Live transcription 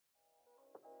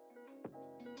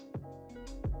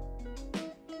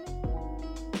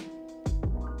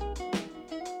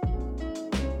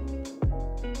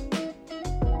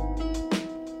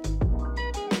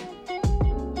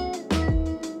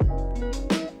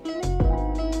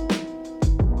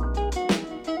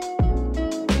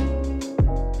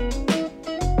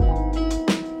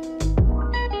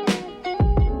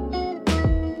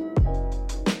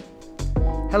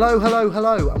Hello, hello,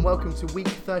 hello, and welcome to week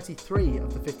 33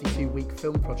 of the 52-week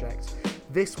film project.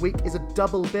 This week is a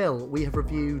double bill. We have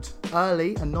reviewed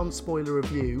early a non-spoiler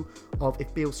review of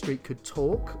If Beale Street Could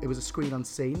Talk. It was a Screen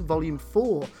Unseen, volume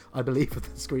 4, I believe,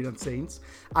 of the Screen Unseens.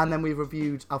 And then we've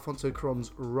reviewed Alfonso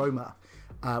Cuarón's Roma,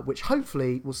 which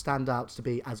hopefully will stand out to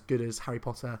be as good as Harry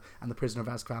Potter and the Prisoner of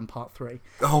Azkaban Part 3.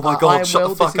 Oh my God, shut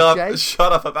the fuck up. Jake.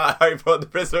 Shut up about Harry Potter and the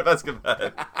Prisoner of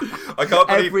Azkaban. I can't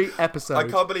believe every episode. I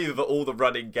can't believe that all the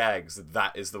running gags,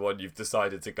 that is the one you've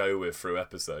decided to go with through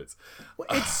episodes.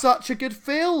 It's such a good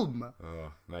film.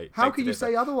 Oh, mate. How can you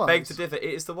say otherwise? Beg to differ. It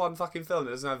is the one fucking film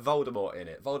that doesn't have Voldemort in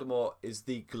it. Voldemort is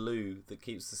the glue that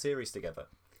keeps the series together.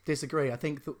 Disagree. I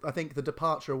think the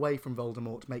departure away from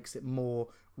Voldemort makes it more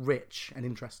rich and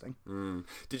interesting.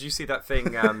 Did you see that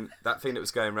thing? That thing that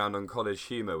was going around on College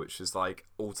Humor, which was like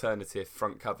alternative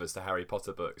front covers to Harry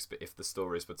Potter books, but if the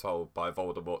stories were told by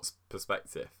Voldemort's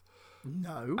perspective.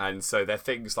 No. And so they're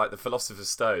things like the Philosopher's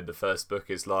Stone. The first book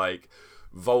is like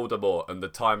Voldemort and the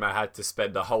time I had to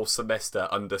spend a whole semester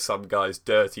under some guy's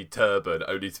dirty turban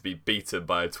only to be beaten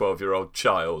by a 12-year-old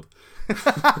child. And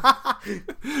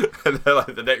then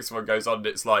like the next one goes on and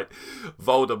it's like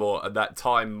Voldemort and that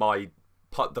time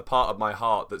the part of my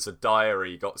heart that's a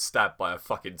diary got stabbed by a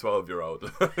fucking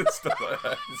 12-year-old. It's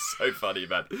so funny,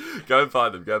 man. Go and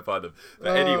find them.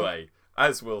 But anyway,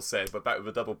 as Will said, we're back with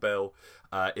a double bill.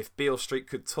 If Beale Street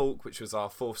Could Talk, which was our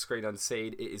fourth Screen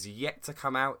Unseen, it is yet to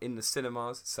come out in the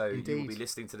cinemas. So Indeed. You will be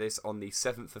listening to this on the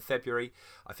 7th of February.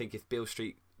 I think If Beale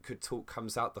Street Could Talk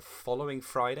comes out the following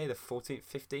Friday, the 14th,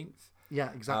 15th. Yeah,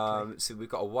 exactly. So we've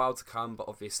got a while to come, but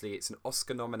obviously it's an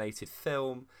Oscar-nominated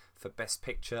film for Best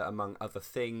Picture, among other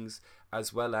things,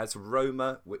 as well as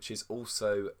Roma, which is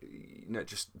also,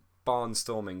 just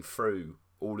barnstorming through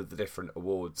all of the different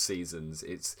award seasons.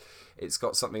 It's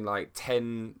got something like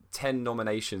 10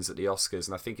 nominations at the Oscars,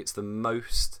 and I think it's the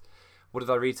most. What did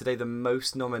I read today? The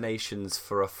most nominations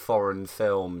for a foreign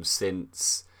film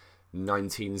since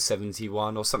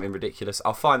 1971 or something ridiculous.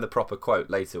 I'll find the proper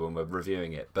quote later when we're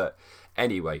reviewing it. But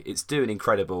anyway, it's doing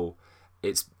incredible.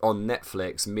 It's on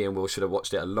Netflix. Me and Will should have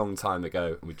watched it a long time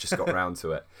ago, and we just got around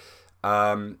to it.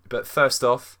 But first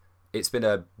off, it's been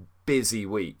a busy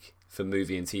week for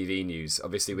movie and TV news.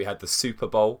 Obviously, we had the Super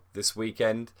Bowl this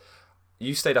weekend.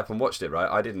 You stayed up and watched it, right?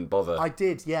 I didn't bother. I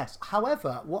did, yes.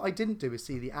 However, what I didn't do is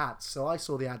see the ads, so I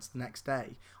saw the ads the next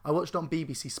day. I watched on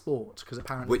BBC Sport because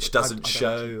apparently, which doesn't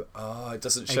show. Oh, it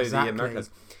doesn't show exactly. The Americans.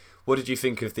 What did you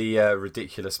think of the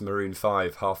ridiculous Maroon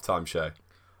 5 halftime show?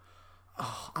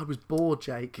 Oh, I was bored,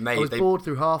 Jake. Mate, I was bored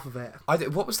through half of it.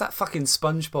 What was that fucking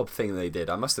SpongeBob thing they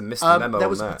did? I must have missed the memo on that. There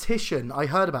was a petition. I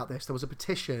heard about this. There was a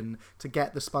petition to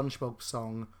get the SpongeBob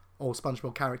song or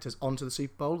SpongeBob characters onto the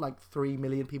Super Bowl. Like 3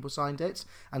 million people signed it,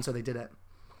 and so they did it.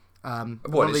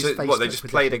 What? They just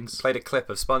played a clip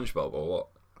of SpongeBob or what?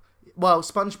 Well,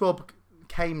 SpongeBob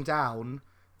came down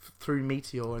through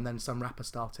Meteor, and then some rapper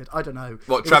started. I don't know.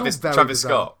 What? Travis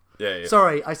Scott? Yeah.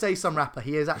 Sorry, I say some rapper.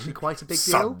 He is actually quite a big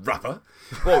deal. Some rapper?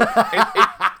 Well,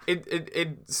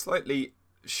 in slightly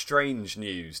strange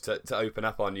news to open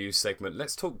up our news segment,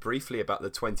 let's talk briefly about the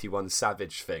 21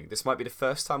 Savage thing. This might be the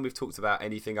first time we've talked about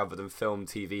anything other than film,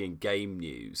 TV and game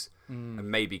news and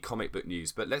maybe comic book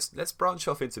news, but let's branch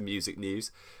off into music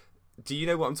news. Do you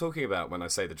know what I'm talking about when I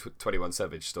say the 21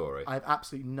 Savage story? I have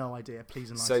absolutely no idea. Please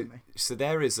enlighten me. So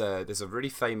there's a really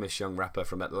famous young rapper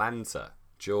from Atlanta,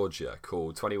 Georgia,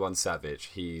 called 21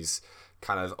 Savage. He's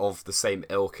kind of the same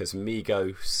ilk as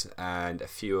Migos and a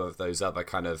few of those other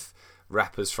kind of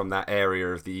rappers from that area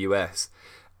of the US.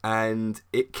 And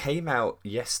it came out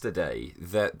yesterday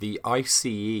that the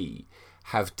ICE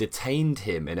have detained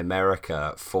him in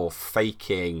America for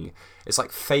faking. It's like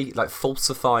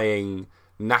falsifying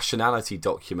nationality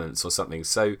documents or something.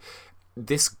 So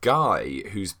this guy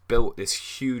who's built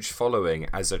this huge following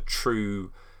as a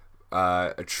true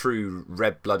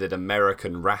red-blooded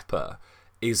American rapper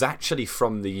is actually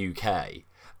from the UK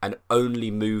and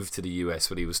only moved to the US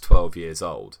when he was 12 years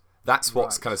old. That's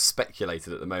what's kind of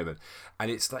speculated at the moment, and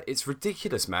it's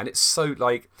ridiculous, man. It's so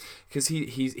because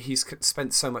he's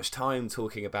spent so much time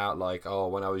talking about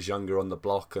when I was younger on the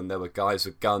block and there were guys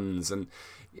with guns, and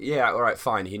yeah, all right,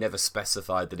 fine. He never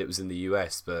specified that it was in the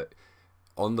US, but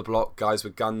on the block, guys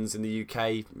with guns in the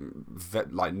UK,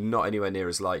 not anywhere near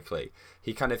as likely.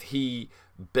 He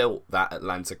built that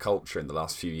Atlanta culture in the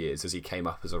last few years as he came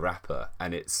up as a rapper,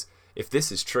 and if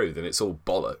this is true, then it's all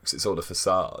bollocks. It's all a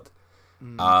facade.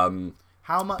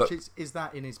 How much is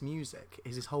that in his music?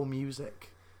 Is his whole music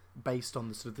based on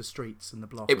the sort of the streets and the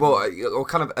block? Or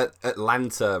kind of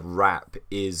Atlanta rap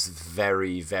is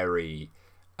very, very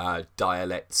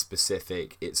dialect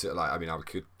specific. It's like, I mean, I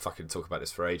could fucking talk about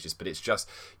this for ages, but it's just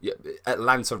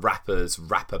Atlanta rappers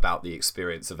rap about the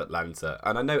experience of Atlanta,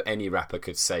 and I know any rapper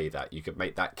could say that. You could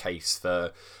make that case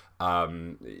for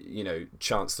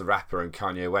Chance the Rapper and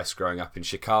Kanye West growing up in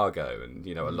Chicago, and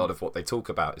a lot of what they talk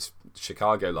about is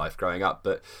Chicago life growing up,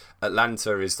 but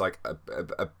Atlanta is like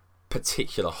a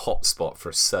particular hotspot for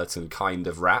a certain kind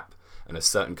of rap and a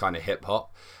certain kind of hip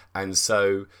hop, and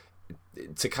so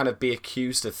to kind of be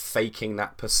accused of faking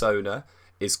that persona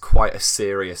is quite a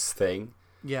serious thing.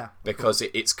 Yeah, because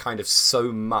it's kind of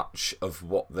so much of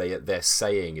what they're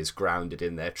saying is grounded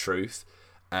in their truth,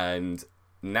 and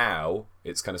now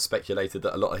it's kind of speculated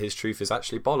that a lot of his truth is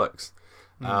actually bollocks.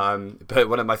 But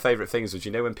one of my favourite things was,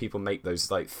 when people make those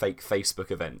like fake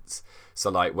Facebook events, so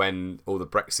like when all the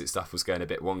Brexit stuff was going a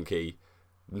bit wonky,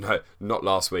 no, not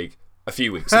last week, a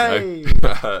few weeks ago,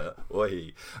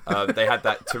 they had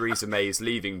that Theresa May's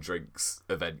leaving drinks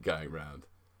event going round.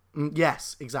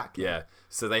 Yes, exactly. Yeah,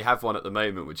 so they have one at the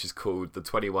moment which is called the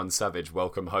 21 Savage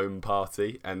Welcome Home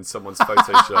Party, and someone's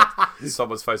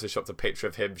photoshopped a picture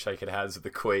of him shaking hands with the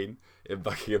Queen in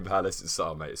Buckingham Palace. It's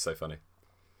so funny.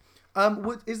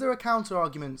 Is there a counter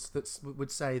argument that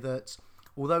would say that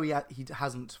although he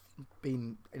hasn't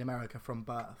been in America from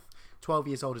birth, 12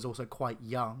 years old is also quite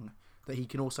young, that he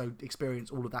can also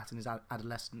experience all of that in his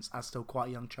adolescence as still quite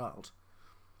a young child?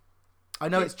 I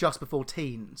know it's just before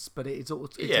teens, but it's true,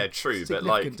 significant but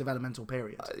like developmental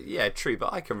period. True,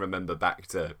 but I can remember back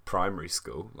to primary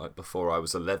school, like before I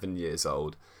was 11 years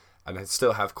old, and I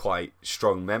still have quite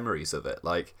strong memories of it.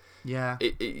 Like, yeah,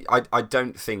 I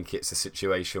don't think it's a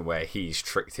situation where he's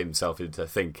tricked himself into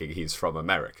thinking he's from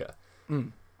America.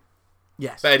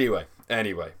 Yes. But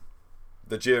anyway,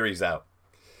 the jury's out.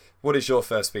 What is your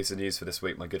first piece of news for this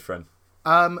week, my good friend?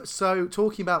 So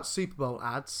talking about Super Bowl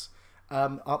ads.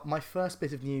 My first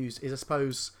bit of news is, I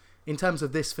suppose, in terms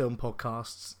of this film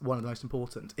podcasts, one of the most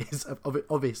important is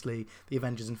obviously the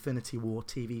Avengers Infinity War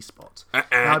TV spot.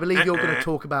 Now, I believe you're going to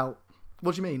talk about...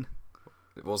 What do you mean?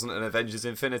 It wasn't an Avengers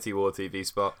Infinity War TV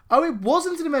spot. Oh, it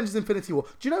wasn't an Avengers Infinity War.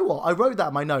 Do you know what? I wrote that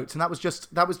in my notes, and that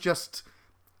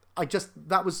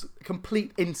was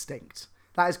complete instinct.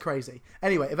 That is crazy.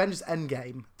 Anyway, Avengers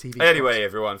Endgame TV. Anyway,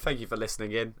 everyone, thank you for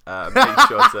listening in. Make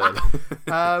sure to...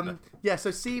 So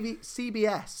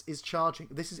CBS is charging...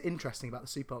 This is interesting about the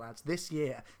Super Bowl ads. This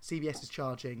year, CBS is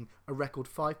charging a record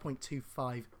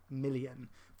 $5.25 million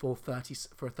for a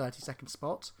 30-second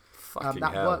spot.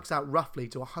 That works out roughly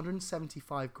to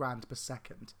 $175,000 per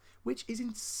second, which is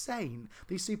insane.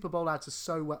 These Super Bowl ads are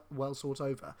so well thought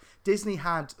over. Disney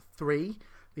had 3.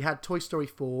 You had Toy Story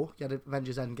 4, you had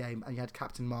Avengers Endgame, and you had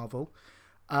Captain Marvel.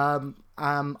 I'm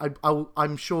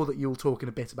sure that you'll talk in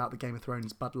a bit about the Game of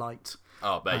Thrones Bud Light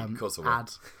of course I will.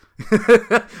 ad.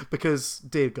 Because,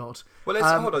 dear God. Well,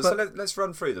 hold on. So let's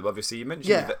run through them. Obviously, you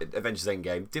mentioned Avengers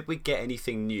Endgame. Did we get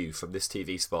anything new from this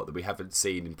TV spot that we haven't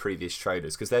seen in previous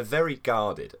trailers? Because they're very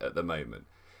guarded at the moment.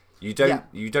 You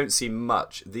don't see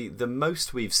much. The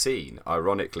most we've seen,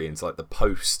 ironically, into like the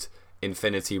post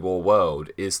Infinity War world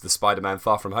is the Spider-Man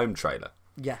Far From Home trailer.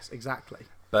 Yes, exactly.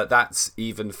 But that's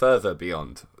even further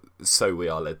beyond, so we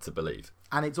are led to believe.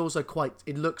 And it's also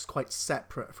it looks quite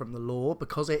separate from the lore,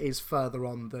 because it is further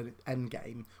on than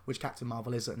Endgame, which Captain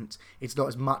Marvel isn't. It's not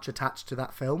as much attached to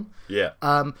that film. Yeah.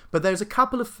 But there's a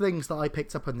couple of things that I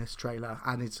picked up on this trailer,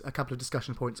 and it's a couple of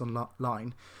discussion points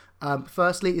online.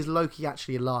 Firstly, is Loki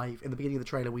actually alive? In the beginning of the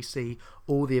trailer, we see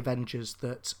all the Avengers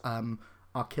that...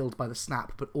 are killed by the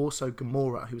snap, but also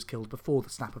Gamora, who was killed before the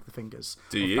snap of the fingers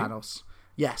of Thanos.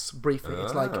 Yes, briefly.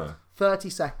 It's like 30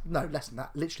 seconds, no, less than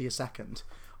that, literally a second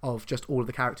of just all of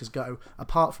the characters go,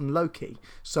 apart from Loki.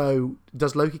 So,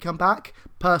 does Loki come back?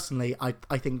 Personally, I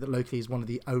think that Loki is one of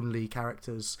the only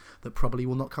characters that probably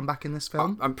will not come back in this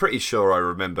film. I'm pretty sure I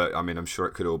remember, I mean, I'm sure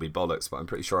it could all be bollocks, but I'm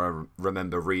pretty sure I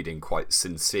remember reading quite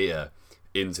sincere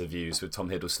interviews with Tom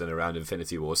Hiddleston around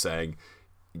Infinity War saying,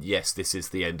 yes, this is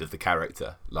the end of the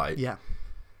character. Yeah.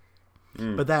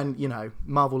 But then,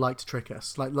 Marvel like to trick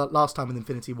us. Like last time with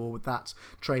Infinity War, with that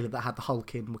trailer that had the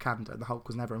Hulk in Wakanda, and the Hulk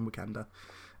was never in Wakanda.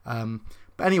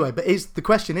 But anyway, the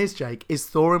question is, Jake, is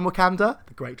Thor in Wakanda?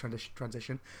 The great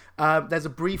transition. There's a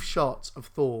brief shot of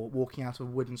Thor walking out of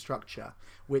a wooden structure,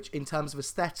 which in terms of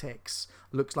aesthetics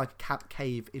looks like a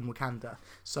cave in Wakanda.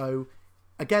 So...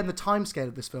 Again, the timescale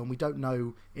of this film, we don't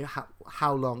know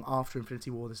how long after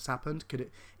Infinity War this has happened.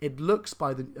 It looks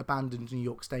by the abandoned New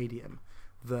York Stadium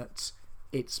that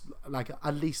it's like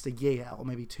at least a year or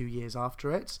maybe 2 years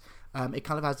after it. It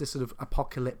kind of has this sort of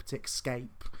apocalyptic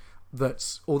scape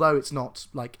that, although it's not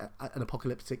like an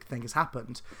apocalyptic thing has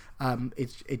happened,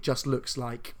 it just looks a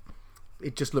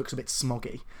bit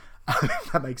smoggy.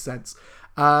 That makes sense.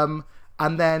 And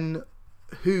then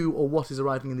who or what is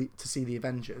arriving to see the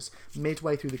Avengers?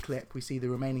 Midway through the clip, we see the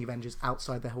remaining Avengers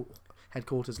outside their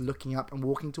headquarters looking up and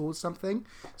walking towards something.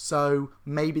 So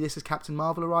maybe this is Captain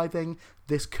Marvel arriving.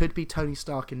 This could be Tony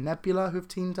Stark and Nebula who've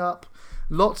teamed up.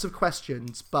 Lots of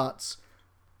questions, but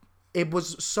it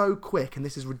was so quick, and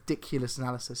this is ridiculous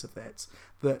analysis of it,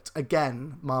 that,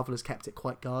 again, Marvel has kept it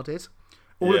quite guarded.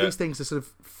 All of these things are sort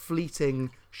of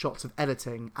fleeting shots of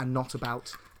editing and not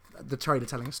about the trailer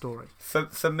telling a story.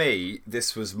 For me,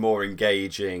 this was more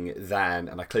engaging than,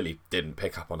 and I clearly didn't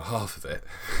pick up on half of it,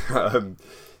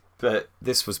 but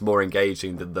this was more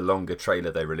engaging than the longer trailer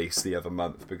they released the other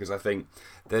month, because I think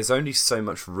there's only so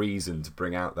much reason to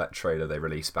bring out that trailer they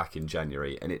released back in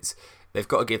January, and they've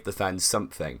got to give the fans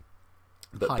something.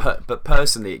 But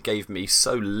personally, it gave me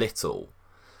so little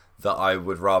that I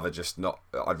would rather just not.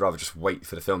 I'd rather just wait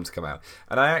for the film to come out.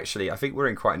 And I think we're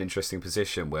in quite an interesting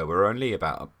position where we're only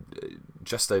about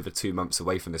just over 2 months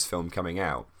away from this film coming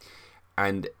out,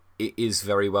 and it is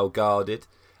very well guarded.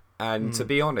 And to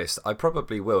be honest, I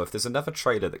probably will. If there's another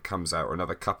trailer that comes out, or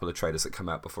another couple of trailers that come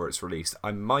out before it's released,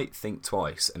 I might think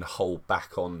twice and hold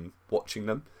back on watching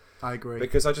them. I agree,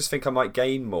 because I just think I might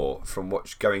gain more from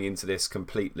going into this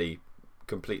completely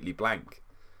blank.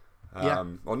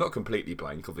 Well, not completely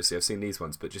blank, obviously I've seen these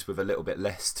ones, but just with a little bit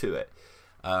less to it.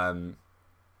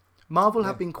 Marvel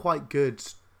have been quite good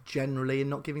generally in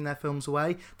not giving their films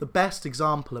away. The best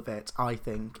example of it, I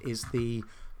think, is the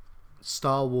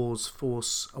Star Wars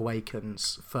Force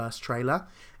Awakens first trailer.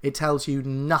 It tells you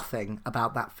nothing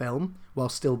about that film while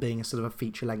still being a sort of a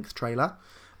feature-length trailer.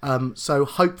 So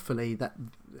hopefully that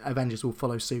Avengers will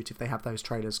follow suit if they have those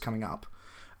trailers coming up.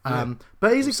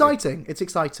 But it's exciting. It's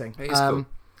exciting. It is cool.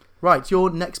 Right, your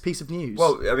next piece of news.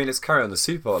 Well, I mean, let's carry on the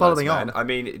Super Following Lads, man. on. I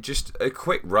mean, just a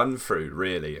quick run through,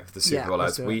 really, of the Super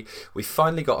Lads. We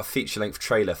finally got a feature-length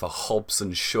trailer for Hobbs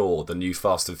and Shaw, the new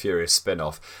Fast and Furious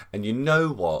spin-off. And you know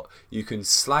what? You can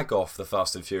slag off the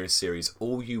Fast and Furious series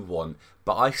all you want,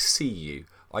 but I see you.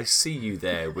 I see you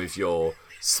there with your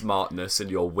smartness and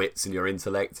your wits and your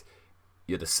intellect.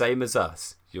 You're the same as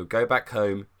us. You'll go back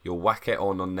home, you'll whack it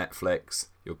on Netflix,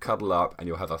 you'll cuddle up, and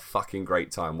you'll have a fucking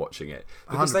great time watching it.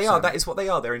 Because 100%. that is what they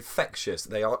are. They're infectious.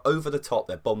 They are over the top.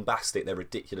 They're bombastic. They're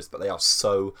ridiculous, but they are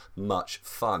so much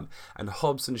fun. And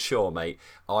Hobbs and Shaw, mate,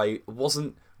 I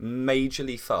wasn't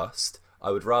majorly fussed.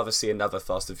 I would rather see another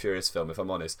Fast and Furious film, if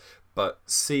I'm honest. But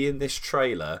seeing this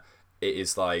trailer, it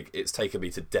is like, it's taken me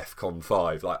to DEFCON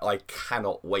 5. Like, I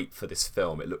cannot wait for this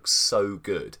film. It looks so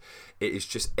good. It is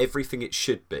just everything it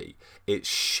should be. It's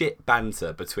shit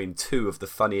banter between two of the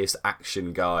funniest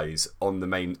action guys on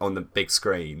the big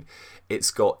screen.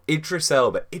 It's got Idris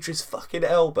fucking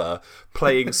Elba,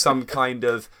 playing some kind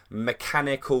of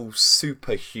mechanical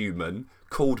superhuman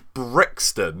called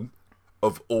Brixton,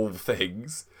 of all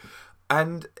things.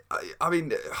 And, I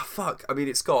mean, fuck. I mean,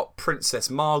 it's got Princess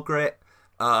Margaret.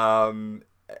 Hang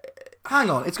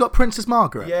on, it's got Princess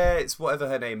Margaret? Yeah, it's whatever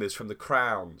her name is from The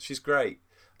Crown. She's great.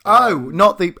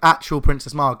 Not the actual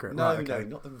Princess Margaret. No, right, okay. no,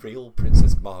 not the real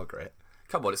Princess Margaret.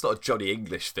 Come on, it's not a Johnny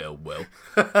English film, Will.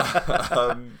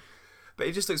 But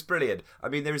it just looks brilliant. I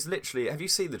mean, there is literally... Have you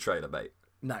seen the trailer, mate?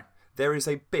 No. There is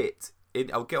a bit...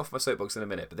 I'll get off my soapbox in a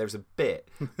minute, but there's a bit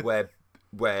where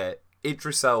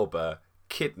Idris Elba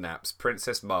kidnaps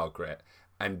Princess Margaret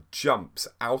and jumps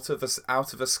out of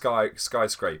a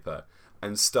skyscraper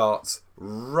and starts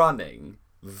running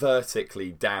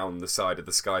vertically down the side of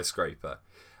the skyscraper.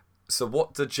 So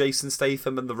what do Jason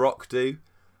Statham and The Rock do?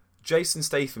 Jason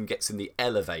Statham gets in the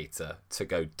elevator to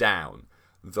go down.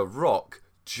 The Rock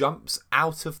jumps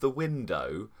out of the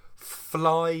window,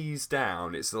 flies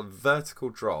down, it's a vertical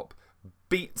drop,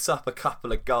 beats up a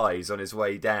couple of guys on his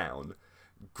way down,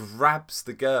 grabs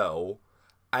the girl,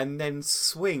 and then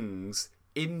swings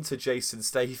into Jason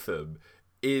Statham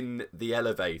in the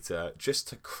elevator just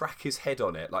to crack his head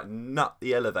on it, like nut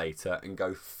the elevator and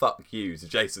go fuck you to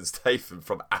Jason Statham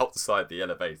from outside the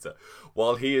elevator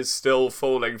while he is still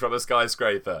falling from a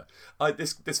skyscraper.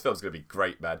 This film's going to be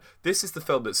great, man. This is the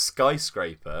film that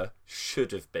Skyscraper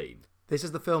should have been. This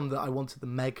is the film that I wanted the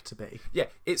Meg to be. Yeah,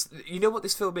 you know what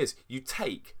this film is? You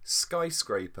take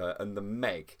Skyscraper and the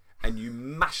Meg and you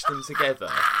mash them together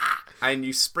and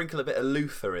you sprinkle a bit of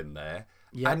Luther in there.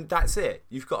 Yep. And that's it.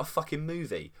 You've got a fucking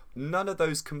movie. None of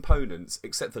those components,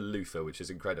 except for Luther, which is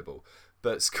incredible,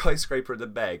 but Skyscraper and the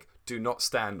Meg do not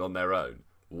stand on their own.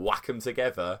 Whack them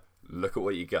together, look at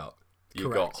what you got. You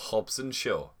got Hobbs and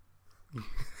Shaw.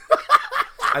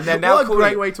 And they're now what a calling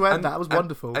great it, way to end that. That was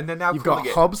wonderful. And they're now You've calling got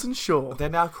it, Hobbs and Shaw. They're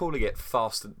now calling it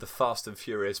the Fast and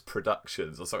Furious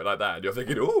Productions or something like that. And you're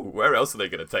thinking, oh, where else are they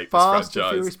going to take this franchise? Fast and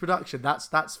Furious Production.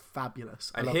 That's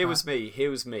fabulous. And here was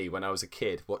me when I was a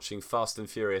kid watching Fast and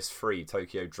Furious 3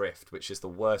 Tokyo Drift, which is the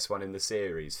worst one in the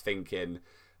series, thinking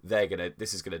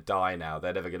this is gonna die now.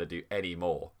 They're never gonna do any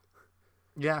more.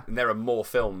 Yeah. And there are more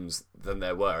films than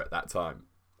there were at that time.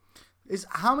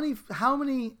 How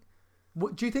many?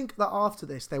 Do you think that after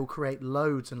this they will create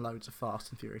loads and loads of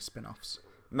Fast and Furious spin-offs?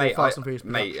 Mate, Fast and Furious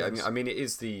Productions? I mean, it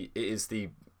is the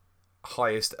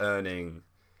highest earning.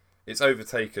 It's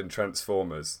overtaken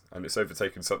Transformers, and it's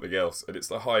overtaken something else, and it's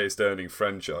the highest earning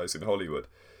franchise in Hollywood.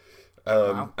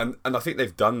 Wow. And I think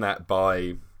they've done that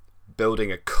by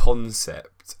building a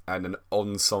concept and an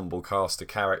ensemble cast of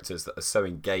characters that are so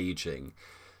engaging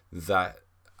that,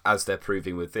 as they're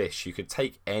proving with this, you could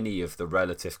take any of the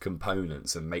relative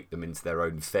components and make them into their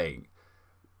own thing,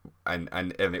 and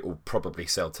it will probably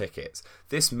sell tickets.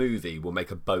 This movie will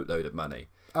make a boatload of money.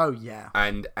 Oh yeah.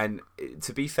 And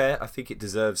to be fair, I think it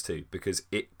deserves to, because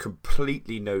it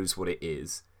completely knows what it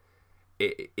is.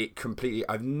 It completely.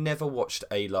 I've never watched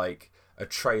a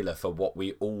trailer for what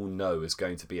we all know is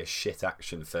going to be a shit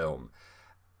action film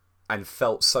and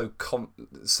felt so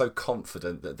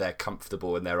confident that they're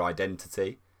comfortable in their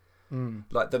identity.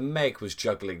 Like, the Meg was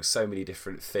juggling so many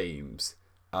different themes.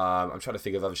 I'm trying to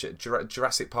think of other shit.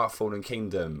 Jurassic Park Fallen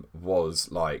Kingdom was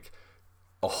like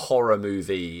a horror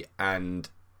movie and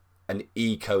an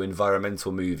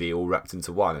eco-environmental movie all wrapped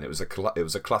into one, and it was a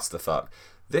clusterfuck.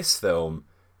 This film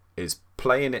is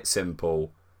playing it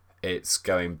simple. It's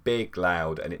going big,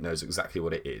 loud, and it knows exactly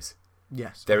what it is.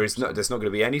 Yes. There's not going to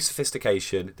be any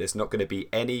sophistication. There's not going to be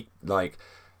any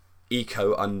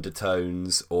eco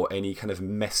undertones or any kind of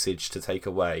message to take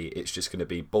away. It's just going to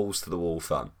be balls to the wall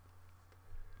fun.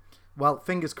 Well,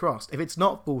 fingers crossed. If it's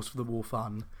not balls to the wall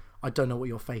fun, I don't know what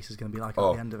your face is going to be like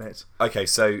at the end of it. Okay,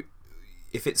 so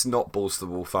if it's not balls to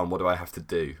the wall fun, what do I have to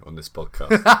do on this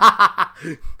podcast?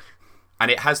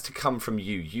 And it has to come from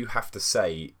you. You have to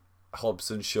say Hobbs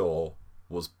and Shaw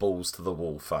was balls to the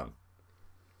wall fun.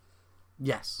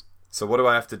 Yes. So what do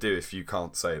I have to do if you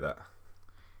can't say that?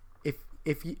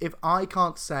 If I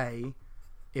can't say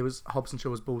it was Hobbs and Shaw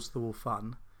was balls to the wall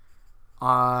fun,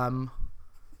 I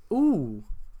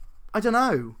don't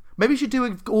know. Maybe we should do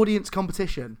an audience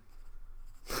competition.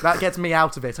 That gets me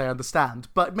out of it, I understand,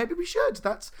 but maybe we should.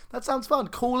 That sounds fun.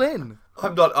 Call in.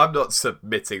 I'm not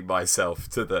submitting myself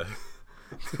to the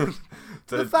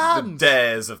the fans. The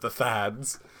dares of the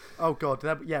fans. Oh god,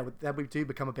 then we do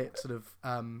become a bit sort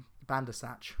of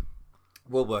Bandersnatch.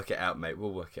 We'll work it out, mate.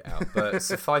 We'll work it out. But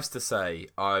suffice to say,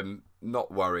 I'm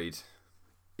not worried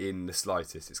in the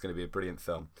slightest. It's going to be a brilliant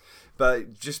film.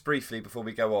 But just briefly before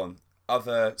we go on,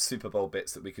 other Super Bowl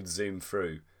bits that we could zoom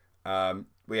through.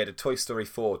 We had a Toy Story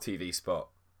 4 TV spot.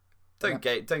 Don't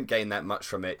gain that much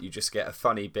from it. You just get a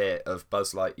funny bit of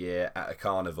Buzz Lightyear at a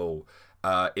carnival,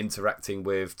 interacting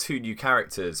with two new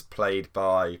characters played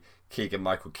by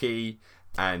Keegan-Michael Key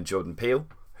and Jordan Peele,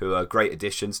 who are great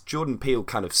additions. Jordan Peele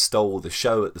kind of stole the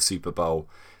show at the Super Bowl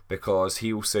because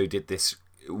he also did this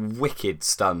wicked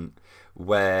stunt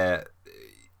where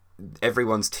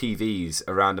everyone's TVs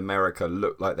around America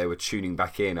looked like they were tuning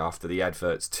back in after the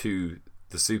adverts to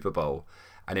the Super Bowl,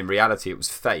 and in reality it was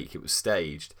fake, it was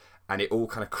staged, and it all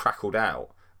kind of crackled out,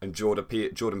 and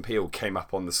Jordan Peele came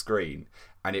up on the screen,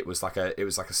 and it was like a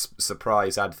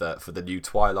surprise advert for the new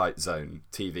Twilight Zone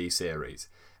TV series,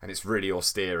 and it's really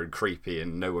austere and creepy,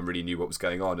 and no one really knew what was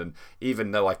going on, and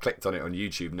even though I clicked on it on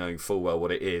YouTube knowing full well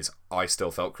what it is, I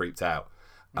still felt creeped out.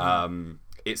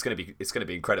 It's gonna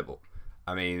be incredible.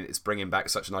 I mean, it's bringing back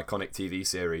such an iconic TV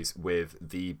series with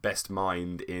the best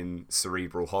mind in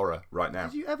cerebral horror right now.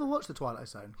 Did you ever watch The Twilight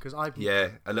Zone? Because Yeah,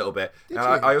 a little bit. Did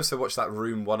and you? I also watched that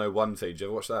Room 101 thing. Did you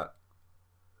ever watch that?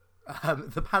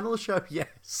 The panel show,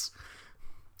 yes.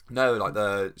 No, like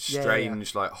the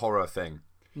strange like horror thing.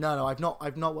 No, I've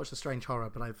not watched the strange horror,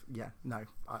 but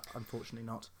unfortunately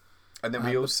not. And then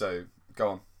we also go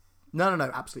on. No,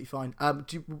 absolutely fine.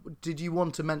 Did you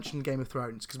want to mention Game of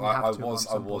Thrones? Because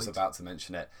I was about to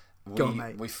mention it. Go on,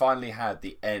 mate. We finally had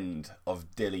the end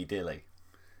of Dilly Dilly.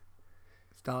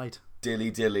 It's died. Dilly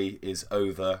Dilly is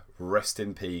over. Rest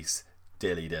in peace,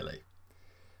 Dilly Dilly.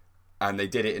 And they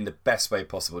did it in the best way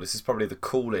possible. This is probably the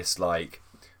coolest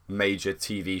major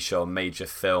TV show, major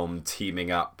film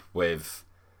teaming up with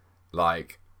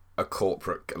a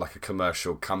corporate, a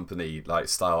commercial company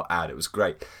style ad. It was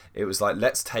great. It was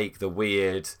let's take the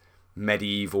weird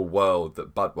medieval world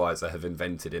that Budweiser have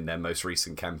invented in their most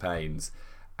recent campaigns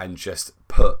and just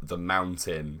put the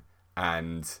mountain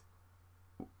and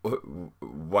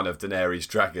one of Daenerys'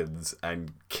 dragons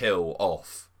and kill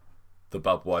off the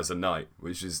Budweiser Knight,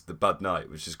 which is the Bud Knight,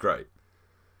 which is great.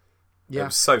 Yeah. It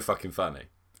was so fucking funny.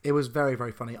 It was very,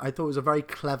 very funny. I thought it was a very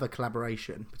clever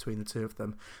collaboration between the two of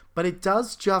them. But it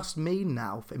does just mean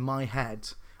now, in my head,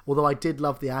 although I did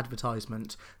love the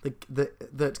advertisement,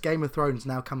 that Game of Thrones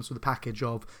now comes with a package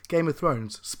of Game of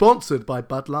Thrones, sponsored by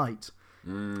Bud Light.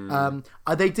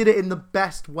 They did it in the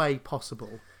best way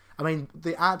possible. I mean,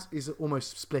 the ad is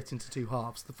almost split into two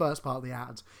halves. The first part of the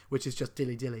ad, which is just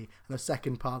dilly-dilly, and the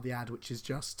second part of the ad, which is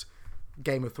just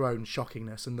Game of Thrones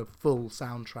shockingness and the full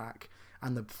soundtrack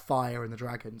and the fire and the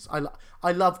dragons.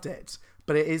 I loved it,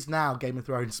 but it is now Game of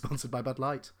Thrones sponsored by Bud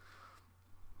Light.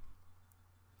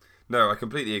 No, I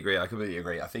completely agree. I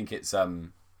think it's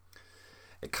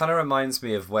it kind of reminds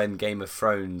me of when Game of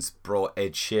Thrones brought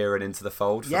Ed Sheeran into the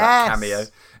fold for that cameo.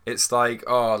 It's like,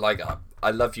 I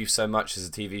love you so much as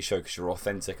a TV show because you're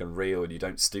authentic and real and you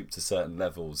don't stoop to certain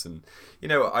levels. And, you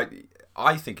know,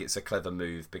 I think it's a clever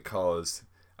move because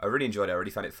I really enjoyed it. I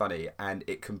really found it funny. And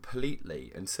it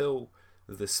completely, until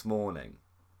this morning,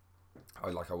 I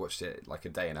watched it like a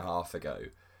day and a half ago.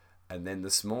 And then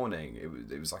this morning,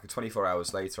 it was like 24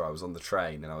 hours later, I was on the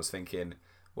train and I was thinking,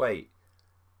 wait,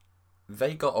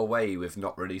 they got away with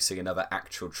not releasing another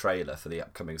actual trailer for the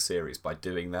upcoming series by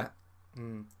doing that.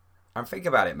 And think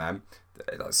about it, man.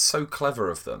 That's so clever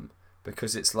of them,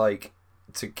 because it's like,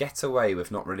 to get away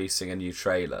with not releasing a new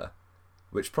trailer,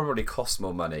 which probably costs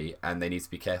more money and they need to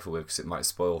be careful with because it might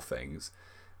spoil things.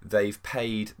 They've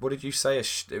paid, what did you say?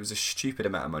 It was a stupid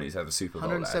amount of money to have a Super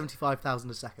Bowl ad. $175,000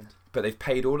 a second. But they've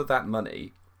paid all of that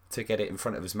money to get it in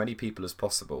front of as many people as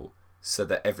possible so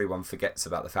that everyone forgets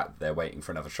about the fact that they're waiting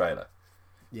for another trailer.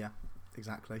 Yeah,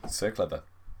 exactly. So clever.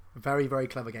 Very, very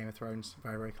clever Game of Thrones.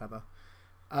 Very, very clever.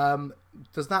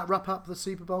 Does that wrap up the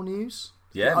Super Bowl news?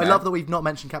 Yeah, I love that we've not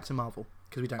mentioned Captain Marvel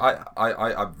because we don't.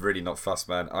 I'm really not fussed,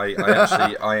 man.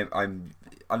 I'm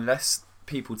unless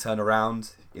people turn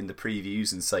around in the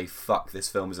previews and say fuck, this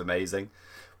film is amazing,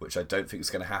 which I don't think is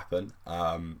going to happen.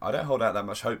 I don't hold out that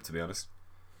much hope, to be honest.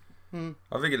 I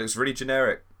think it looks really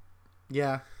generic.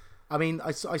 Yeah. I mean,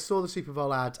 I saw the Super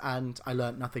Bowl ad and I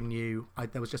learnt nothing new.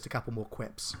 There was just a couple more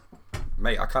quips.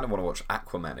 Mate, I kind of want to watch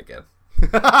Aquaman again.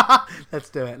 Let's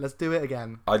do it. Let's do it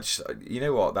again. You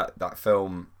know what? That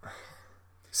film,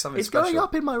 it's special. Going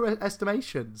up in my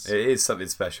estimations. It is something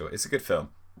special. It's a good film.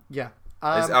 Yeah.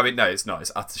 No, it's not.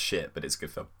 It's utter shit, but it's a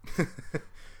good film.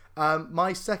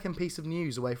 My second piece of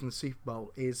news away from the Super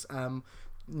Bowl is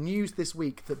news this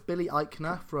week that Billy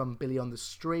Eichner from Billy on the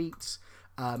Street,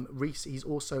 he's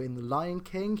also in The Lion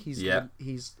King.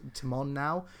 He's Timon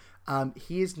now.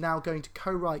 He is now going to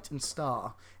co-write and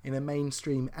star in a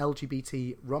mainstream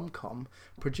LGBT rom-com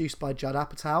produced by Judd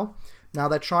Apatow. Now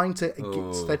they're trying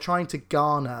to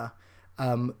garner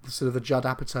sort of the Judd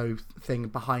Apatow thing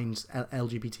behind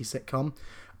LGBT sitcom.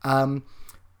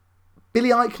 Billy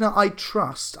Eichner, I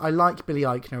trust. I like Billy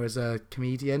Eichner as a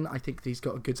comedian. I think he's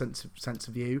got a good sense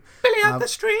of view. Billy on the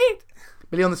Street.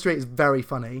 Billy on the Street is very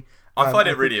funny. I find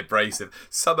it really abrasive.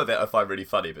 Some of it I find really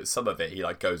funny, but some of it he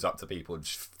like goes up to people and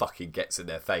just fucking gets in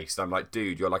their face. And I'm like,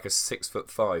 dude, you're like a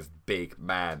 6'5" big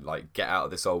man. Like, get out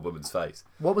of this old woman's face.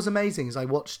 What was amazing is I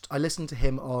listened to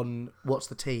him on What's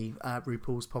the Tea,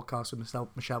 RuPaul's podcast with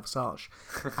Michelle Visage,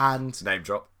 and name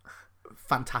drop.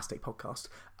 Fantastic podcast.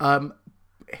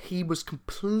 He was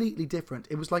completely different.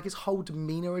 It was like his whole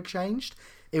demeanor had changed.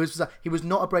 He was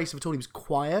not abrasive at all. He was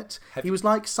quiet. He was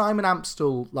like Simon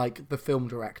Amstell, like the film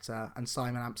director, and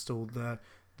Simon Amstell,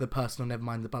 the person on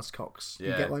Nevermind the Buzzcocks. Yeah.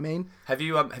 You get what I mean? Have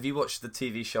you watched the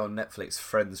TV show on Netflix,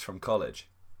 Friends from College?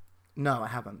 No, I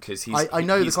haven't. Because I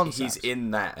know the concept. He's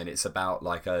in that, and it's about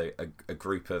like a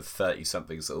group of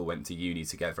 30-somethings that all went to uni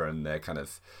together, and they're kind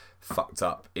of fucked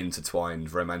up,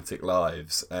 intertwined romantic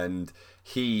lives, and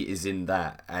he is in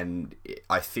that, and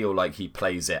I feel like he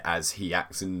plays it as he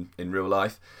acts in real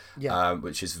life,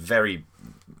 which is very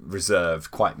reserved,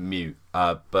 quite mute,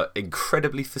 but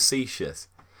incredibly facetious.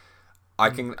 I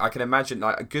can imagine,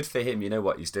 like, good for him. You know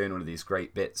what? He's doing all of these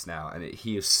great bits now, and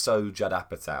he is so Judd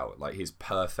Apatow. Like, he's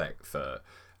perfect for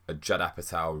a Judd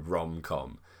Apatow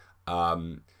rom-com.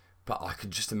 But I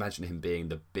could just imagine him being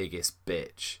the biggest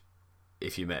bitch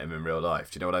if you met him in real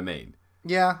life. Do you know what I mean?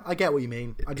 Yeah, I get what you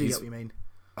mean. I do get what you mean.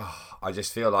 Oh, I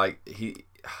just feel like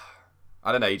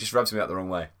I don't know. He just rubs me out the wrong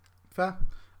way. Fair.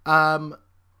 I'm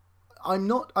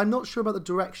not sure about the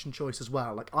direction choice as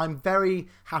well. Like, I'm very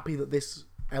happy that this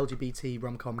LGBT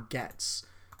rom-com gets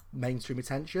mainstream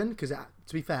attention because,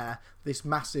 to be fair, this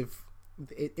massive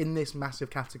in this massive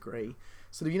category.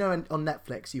 So you know, on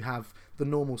Netflix you have the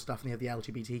normal stuff and you have the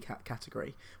LGBT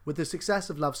category. With the success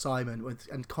of Love, Simon,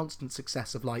 and constant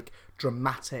success of like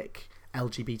dramatic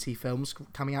LGBT films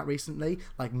coming out recently,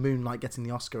 like Moonlight getting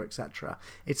the Oscar, etc.,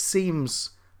 it seems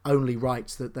only right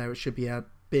that there should be a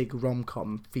big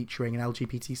rom-com featuring an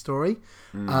LGBT story.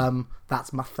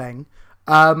 That's my thing.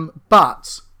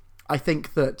 But I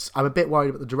think that I'm a bit worried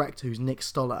about the director, who's Nick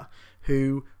Stoller,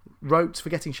 who wrote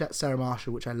Forgetting Sarah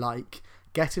Marshall, which I like,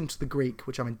 Get Him to the Greek,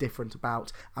 which I'm indifferent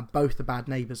about, and both the Bad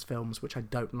Neighbours films, which I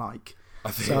don't like. I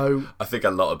think a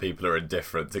lot of people are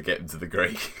indifferent to Get Him to the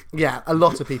Greek. Yeah, a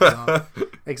lot of people are.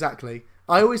 Exactly.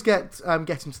 I always get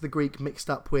Get Him to the Greek mixed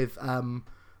up with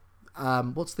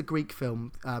what's the Greek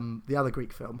film? The other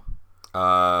Greek film.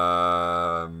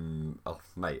 Oh,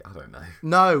 mate, I don't know.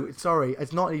 No, sorry,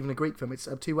 it's not even a Greek film. It's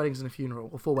 2 Weddings and a Funeral,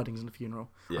 or 4 Weddings and a Funeral.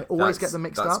 Yeah, I always get them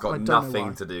mixed up. That's got I don't know nothing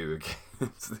why. to do with Get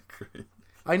Him to the Greek.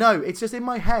 I know, it's just in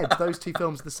my head, those two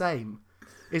films are the same.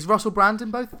 Is Russell Brand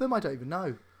in both of them? I don't even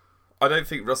know. I don't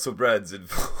think Russell Brand's in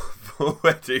 4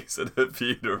 Weddings and a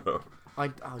Funeral. I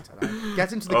don't know.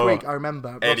 Get Into the Greek, I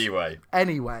remember. Anyway.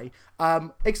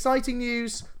 Exciting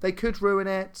news. They could ruin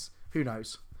it. Who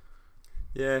knows?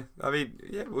 Yeah, I mean,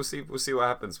 yeah, we'll see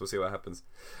what happens.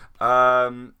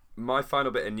 My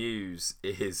final bit of news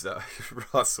is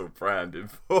Russell Brand in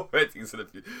 4 Weddings and a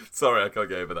Funeral. Sorry, I can't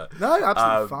get over that. No,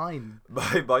 absolutely fine.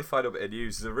 My final bit of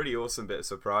news is a really awesome bit of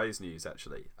surprise news,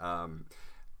 actually.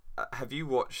 Have you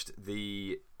watched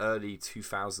the early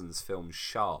 2000s film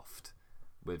Shaft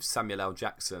with Samuel L.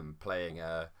 Jackson playing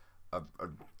a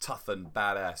tough and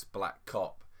badass black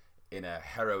cop in a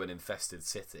heroin-infested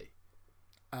city?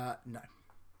 No.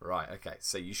 Right, okay.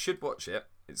 So you should watch it.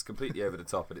 It's completely over the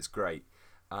top and it's great.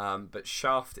 But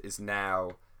Shaft is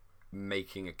now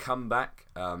making a comeback.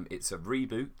 It's a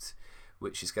reboot,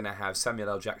 which is going to have Samuel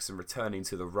L. Jackson returning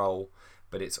to the role,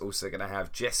 but it's also going to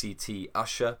have Jesse T.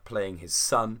 Usher playing his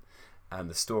son, and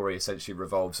the story essentially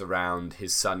revolves around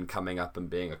his son coming up and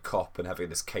being a cop and having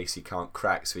this case he can't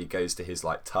crack, so he goes to his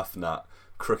like tough nut,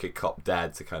 crooked cop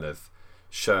dad to kind of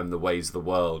show him the ways of the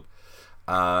world.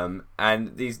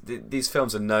 And these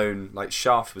films are known, like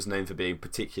Shaft was known for being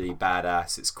particularly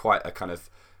badass. It's quite a kind of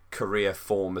career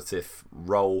formative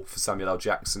role for Samuel L.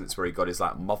 Jackson. It's where he got his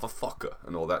like motherfucker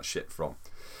and all that shit from.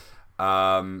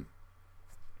 The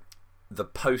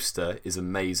poster is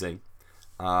amazing.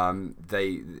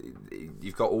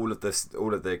 You've got all of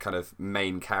the kind of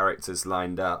main characters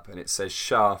lined up, and it says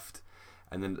Shaft,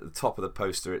 and then at the top of the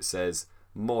poster it says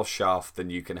more Shaft than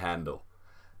you can handle.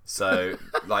 So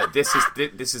like this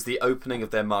is the opening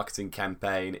of their marketing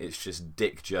campaign. It's just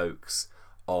dick jokes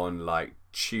on like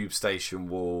tube station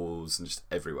walls and just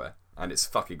everywhere, and it's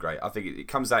fucking great. I think it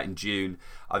comes out in June.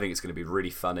 I think it's going to be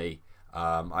really funny.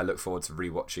 I look forward to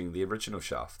rewatching the original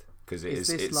Shaft because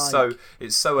it's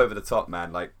so over the top,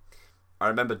 man. Like I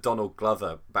remember Donald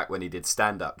Glover back when he did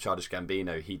stand up, Childish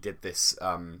Gambino. He did this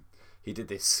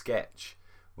sketch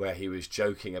where he was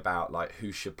joking about like who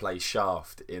should play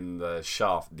Shaft in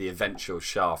the eventual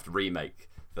Shaft remake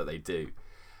that they do,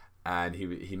 and he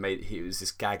was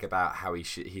this gag about how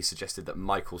he suggested that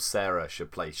Michael Cera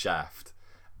should play Shaft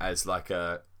as like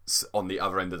a on the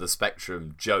other end of the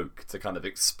spectrum joke to kind of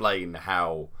explain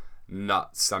how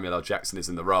nuts Samuel L. Jackson is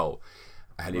in the role.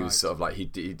 And he was sort of like he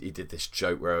did this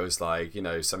joke where it was like, you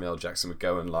know, Samuel L. Jackson would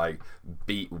go and like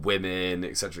beat women,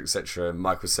 etc., etc., and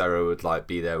Michael Cera would like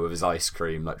be there with his ice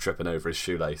cream, like tripping over his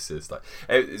shoelaces. Like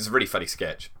it's a really funny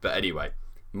sketch. But anyway,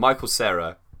 Michael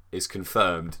Cera is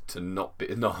confirmed to not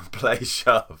play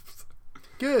Shaft.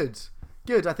 Good.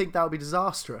 I think that would be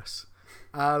disastrous.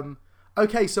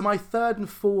 Okay, so my third and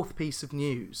fourth piece of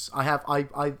news.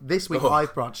 This week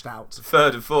I've branched out.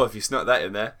 Third and fourth, you snuck that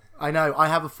in there. I know. I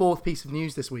have a fourth piece of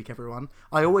news this week, everyone.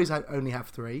 I always only have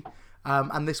 3,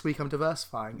 and this week I'm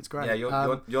diversifying. It's great.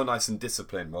 Yeah, you're nice and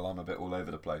disciplined, while I'm a bit all over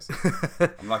the place.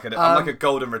 I'm like a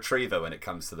golden retriever when it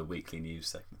comes to the weekly news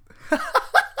segment.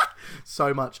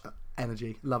 So much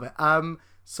energy, love it.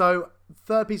 So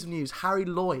third piece of news: Harry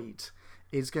Lloyd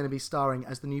is going to be starring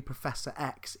as the new Professor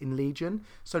X in Legion.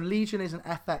 So Legion is an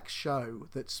FX show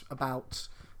that's about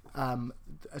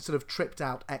a sort of tripped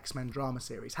out X-Men drama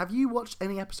series. Have you watched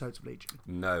any episodes of Legion?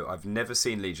 No, I've never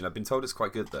seen Legion. I've been told it's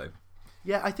quite good though.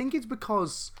 Yeah, I think it's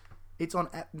because it's on.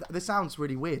 This sounds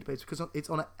really weird, but it's because it's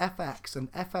on FX, and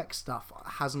FX stuff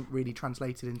hasn't really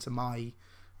translated into my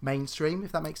mainstream,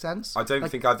 if that makes sense. I don't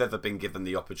think I've ever been given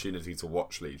the opportunity to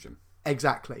watch Legion.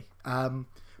 Exactly.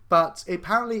 But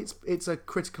apparently it's a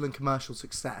critical and commercial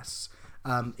success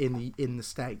in the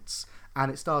States. And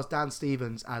it stars Dan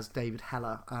Stevens as David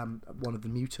Heller, one of the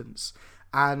mutants.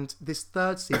 And this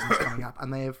third season's coming up,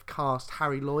 and they have cast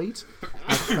Harry Lloyd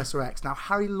as Professor X. Now,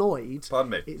 Harry Lloyd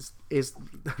is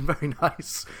very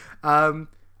nice.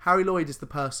 Harry Lloyd is the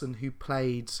person who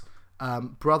played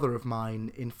brother of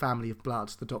mine in Family of Blood,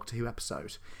 the Doctor Who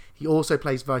episode. He also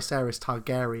plays Viserys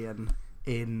Targaryen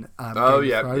in Game of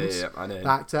Thrones. I know. The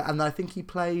actor, and I think he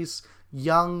plays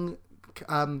young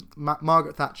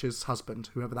Margaret Thatcher's husband,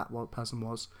 whoever that person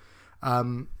was.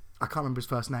 I can't remember his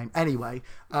first name. Anyway,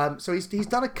 so he's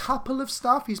done a couple of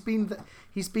stuff. He's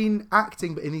been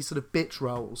acting, but in these sort of bit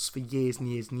roles for years and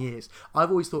years and years. I've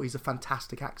always thought he's a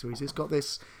fantastic actor. He's got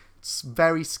this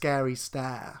very scary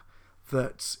stare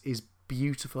that is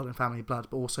beautiful in Family of Blood,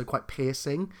 but also quite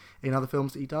piercing in other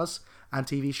films that he does and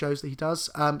TV shows that he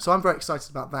does. So I'm very excited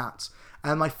about that.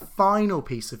 And my final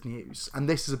piece of news, and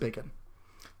this is a big one.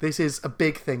 This is a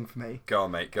big thing for me. Go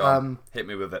on, mate. Go on. Hit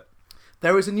me with it.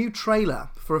 There is a new trailer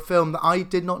for a film that I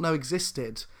did not know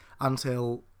existed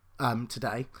until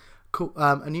today.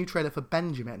 A new trailer for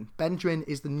Benjamin. Benjamin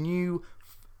is the new,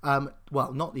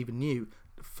 not even new,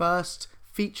 first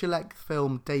feature-length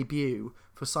film debut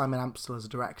for Simon Amstell as a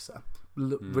director,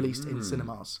 released in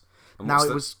cinemas. And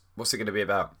what's it going to be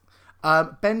about?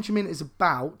 Benjamin is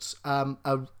about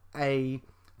the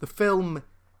film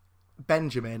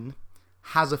Benjamin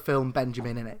has a film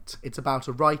Benjamin in it. It's about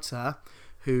a writer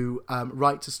who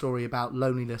writes a story about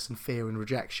loneliness and fear and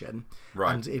rejection.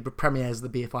 Right. And it premieres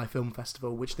at the BFI Film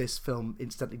Festival, which this film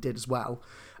incidentally did as well,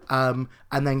 and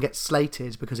then gets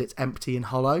slated because it's empty and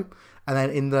hollow. And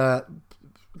then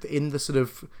in the sort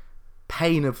of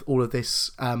pain of all of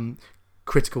this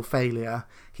critical failure,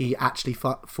 he actually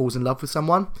falls in love with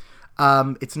someone.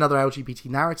 It's another LGBT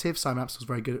narrative. Simon Amstell's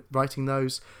very good at writing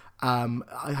those. I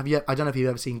don't know if you've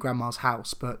ever seen Grandma's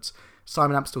House, but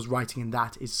Simon Amstell's writing in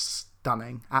that is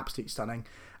stunning, absolutely stunning.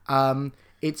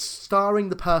 It's starring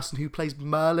the person who plays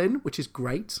Merlin, which is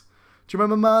great. Do you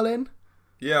remember Merlin?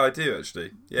 Yeah, I do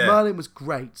actually. Yeah, Merlin was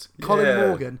great. Colin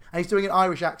Morgan, and he's doing an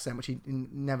Irish accent, which he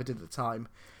never did at the time.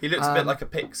 He looks a bit like a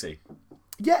pixie.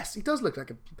 Yes, he does look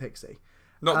like a pixie.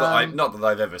 Not that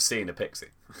I've ever seen a pixie.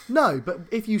 No, but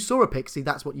if you saw a pixie,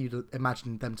 that's what you'd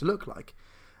imagine them to look like.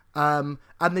 And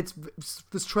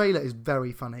this trailer is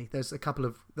very funny. There was a couple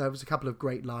of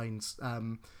great lines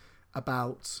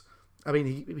about. I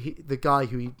mean, the guy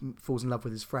who he falls in love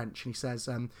with is French, and he says,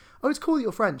 "Oh, it's cool that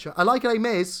you're French. I like Les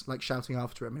Mis," like shouting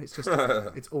after him, and it's just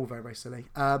it's all very, very silly.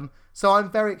 So I'm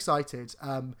very excited.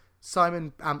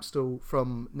 Simon Amstell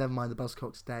from Nevermind the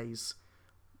Buzzcocks days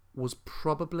was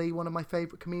probably one of my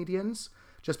favourite comedians,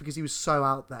 just because he was so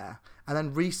out there. And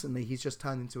then recently, he's just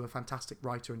turned into a fantastic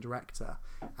writer and director.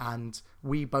 And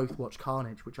we both watched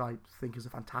Carnage, which I think is a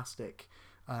fantastic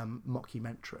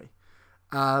mockumentary.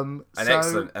 An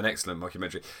excellent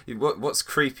mockumentary. What's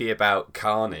creepy about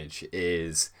Carnage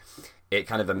is it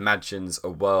kind of imagines a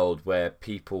world where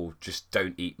people just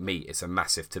don't eat meat. It's a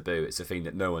massive taboo. It's a thing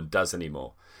that no one does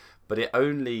anymore. But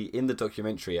in the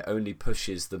documentary, it only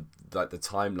pushes the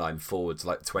timeline forward to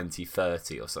like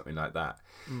 2030 or something like that.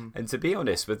 And to be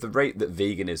honest, with the rate that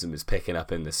veganism is picking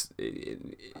up in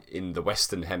the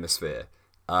Western Hemisphere,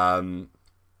 we're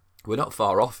not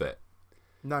far off it.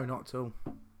 No, not at all.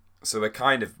 So it's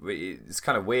kind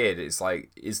of weird. It's like,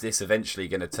 is this eventually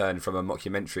going to turn from a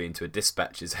mockumentary into a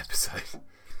Dispatches episode?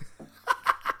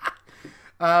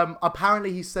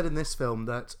 Apparently, he said in this film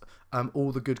that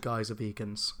all the good guys are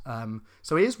vegans.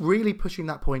 So he is really pushing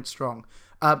that point strong.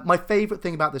 My favourite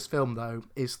thing about this film, though,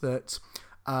 is that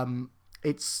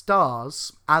it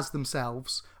stars as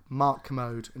themselves Mark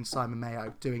Kermode and Simon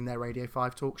Mayo doing their Radio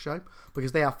 5 talk show,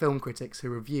 because they are film critics who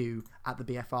review at the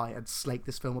BFI and slate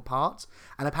this film apart.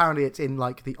 And apparently it's in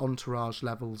like the Entourage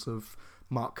levels of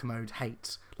Mark Kermode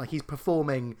hate. Like he's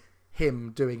performing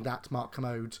him doing that Mark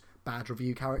Kermode bad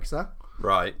review character.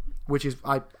 Right. Which is,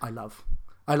 I love.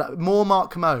 I love more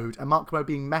Mark Kermode, and Mark Kermode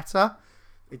being meta,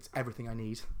 it's everything I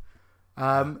need.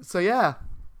 So yeah.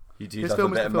 You do love a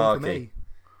bit of Marky.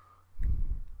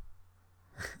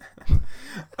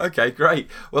 Okay, great.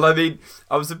 Well, I mean,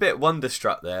 I was a bit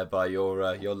wonderstruck there by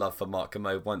your love for Mark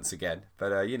Kermode once again,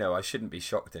 but I shouldn't be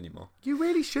shocked anymore. You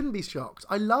really shouldn't be shocked.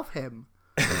 I love him.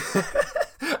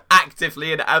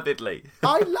 Actively and avidly.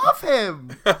 I love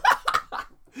him.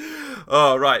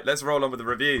 All right, let's roll on with the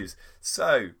reviews.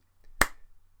 So,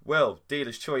 Will,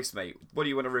 dealer's choice, mate. What do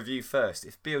you want to review first?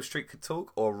 If Beale Street Could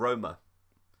Talk or Roma?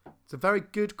 It's a very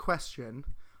good question.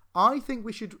 I think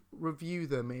we should review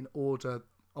them in order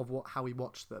of how we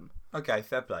watch them. Okay,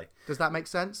 fair play. Does that make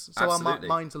sense? So absolutely.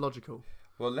 Our minds are logical.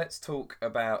 Well, let's talk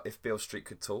about If Beale Street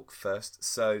Could Talk first.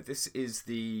 So this is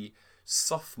the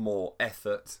sophomore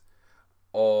effort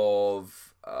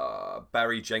of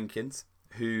Barry Jenkins,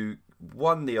 who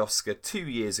won the Oscar 2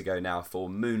 years ago now for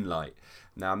Moonlight.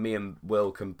 Now, me and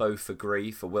Will can both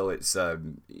agree. For Will, it's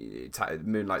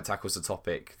Moonlight tackles a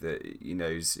topic that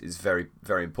is very,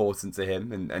 very important to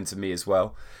him and to me as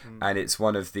well. And it's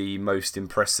one of the most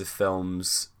impressive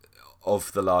films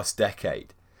of the last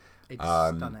decade. It's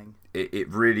stunning. It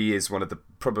really is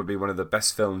probably one of the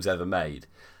best films ever made.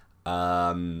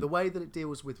 The way that it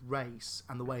deals with race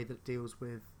and the way that it deals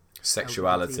with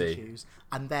sexuality LGBT issues,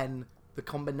 and then the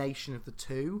combination of the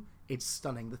two, it's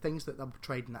stunning. The things that are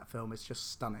portrayed in that film is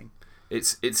just stunning.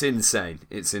 It's insane.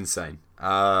 It's insane.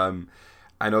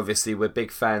 And obviously we're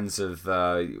big fans of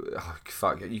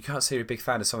you can't say you're a big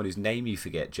fan of someone whose name you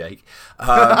forget, Jake.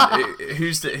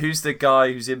 Who's the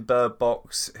guy who's in Bird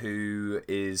Box, who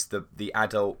is the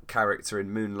adult character in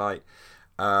Moonlight?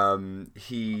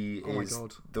 He is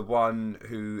the one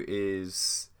who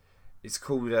is. It's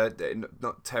called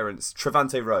not Terrence.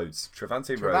 Trevante Rhodes.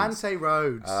 Trevante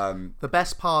Rhodes. The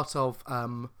best part of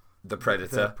the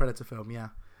Predator. The Predator film, yeah.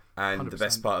 And 100%. The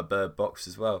best part of Bird Box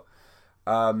as well.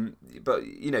 But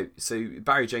so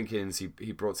Barry Jenkins, he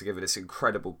brought together this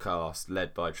incredible cast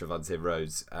led by Trevante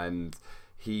Rhodes, and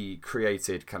he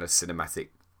created kind of cinematic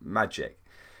magic.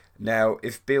 Now,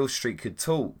 If Beale Street Could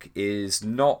Talk is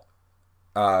not.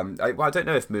 I don't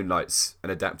know if Moonlight's an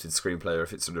adapted screenplay or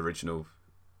if it's an original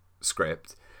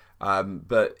script.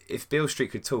 But If Beale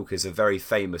Street Could Talk is a very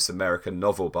famous American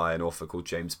novel by an author called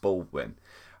James Baldwin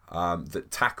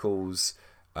that tackles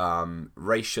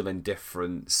racial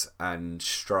indifference and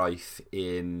strife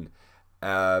in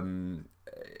Harlem,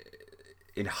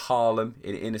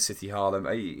 in inner city Harlem.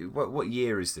 What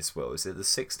year is this, Will? Is it the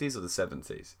 60s or the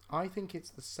 70s? I think it's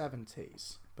the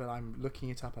 70s, but I'm looking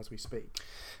it up as we speak.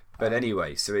 But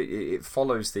anyway, so it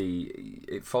follows the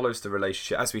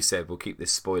relationship. As we said, we'll keep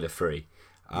this spoiler free.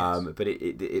 Yes. But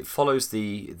it follows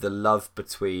the love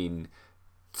between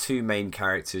two main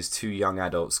characters, two young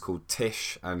adults called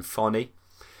Tish and Fonny,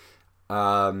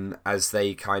 as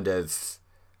they kind of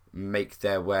make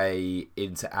their way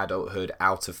into adulthood,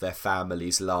 out of their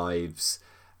families' lives,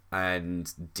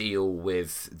 and deal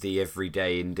with the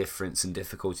everyday indifference and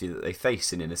difficulty that they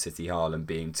face in inner city Harlem,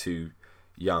 being two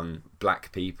young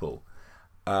black people.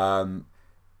 On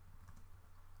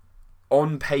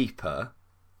paper,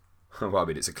 well, I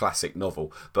mean, it's a classic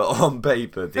novel, but on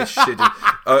paper, this should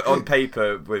on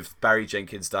paper, with Barry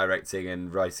Jenkins directing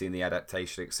and writing the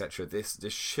adaptation, etc., this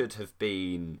should have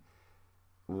been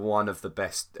one of the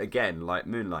best. Again, like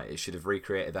Moonlight, it should have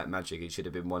recreated that magic. It should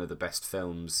have been one of the best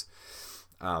films,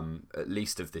 at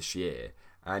least of this year.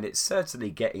 And it's certainly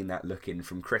getting that look in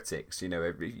from critics.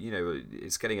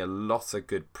 It's getting a lot of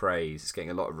good praise. It's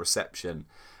getting a lot of reception,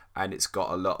 and it's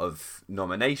got a lot of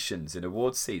nominations in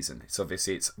awards season. It's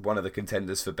one of the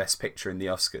contenders for Best Picture in the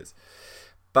Oscars.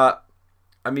 But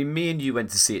I mean, me and you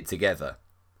went to see it together,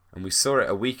 and we saw it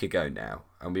a week ago now,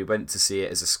 and we went to see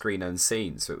it as a screen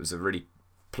unseen. So it was a really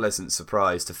pleasant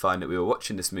surprise to find that we were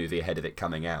watching this movie ahead of it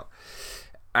coming out,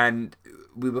 and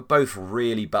we were both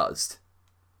really buzzed.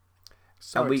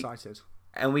 Excited.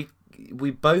 And we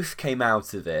both came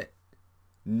out of it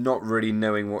not really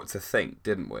knowing what to think,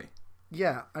 didn't we?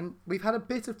 Yeah, and we've had a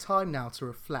bit of time now to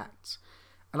reflect.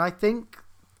 And I think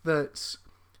that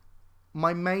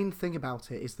my main thing about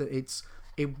it is that it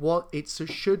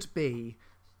should be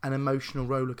an emotional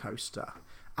roller coaster.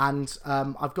 And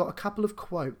I've got a couple of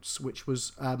quotes which were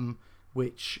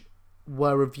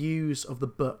reviews of the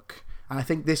book. And I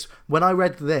think when I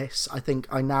read this, I think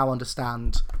I now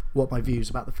understand what my views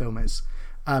about the film is.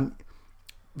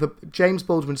 James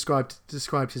Baldwin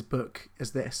described his book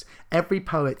as this: every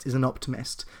poet is an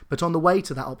optimist, but on the way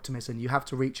to that optimism, you have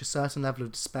to reach a certain level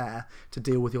of despair to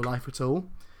deal with your life at all.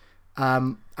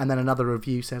 And then another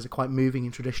review says, a quite moving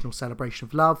and traditional celebration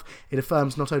of love. It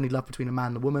affirms not only love between a man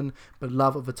and a woman, but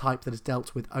love of a type that is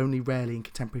dealt with only rarely in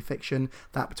contemporary fiction,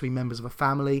 that between members of a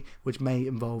family, which may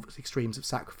involve extremes of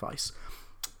sacrifice.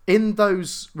 In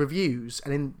those reviews,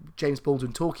 and in James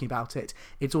Baldwin talking about it,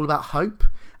 it's all about hope.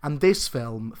 And this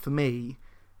film, for me,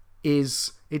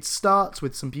 it starts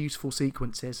with some beautiful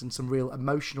sequences and some real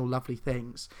emotional, lovely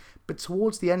things. But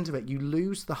towards the end of it, you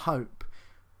lose the hope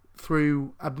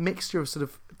through a mixture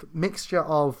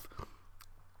of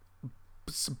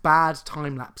bad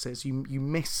time lapses. You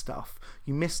miss stuff.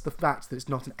 You miss the fact that it's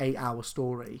not an 8-hour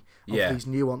story of these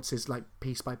nuances, like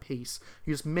piece by piece.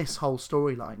 You just miss whole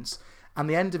storylines. And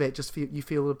the end of it, you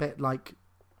feel a bit like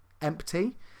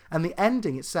empty. And the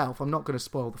ending itself, I'm not going to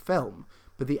spoil the film,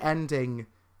 but the ending,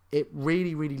 it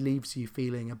really, really leaves you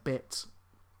feeling a bit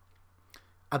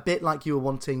like you were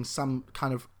wanting some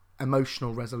kind of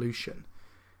emotional resolution.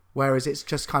 whereas it's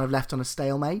just kind of left on a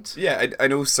stalemate. Yeah,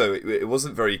 and also it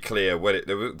wasn't very clear when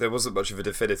there wasn't much of a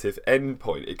definitive end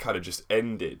point. It kind of just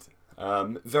ended,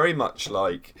 very much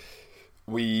like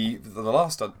the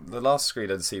last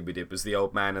Screen Unseen we did was The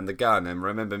Old Man and the Gun, and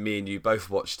remember me and you both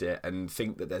watched it and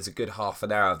think that there's a good half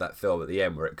an hour of that film at the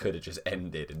end where it could have just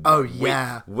ended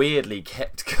and weirdly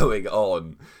kept going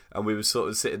on, and we were sort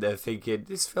of sitting there thinking,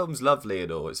 this film's lovely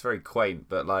and all, it's very quaint,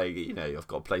 but like, you know, I've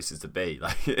got places to be,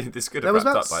 like this could have wrapped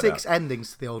up by now. There was about 6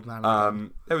 endings to The Old Man and the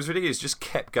Gun. It was ridiculous, just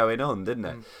kept going on, didn't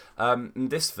it? And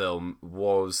this film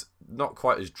was not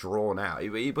quite as drawn out.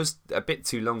 It was a bit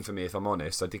too long for me, if I'm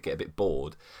honest. I did get a bit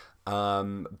bored,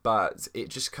 but it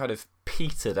just kind of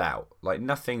petered out. Like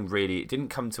nothing really. It didn't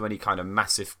come to any kind of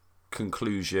massive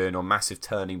conclusion or massive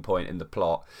turning point in the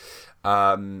plot.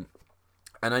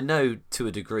 And I know to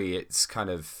a degree, it's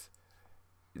kind of,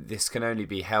 this can only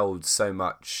be held so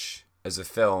much as a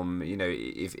film. You know,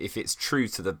 if it's true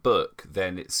to the book,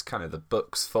 then it's kind of the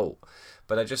book's fault.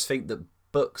 But I just think that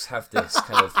books have this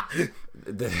kind of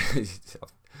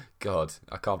God,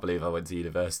 I can't believe I went to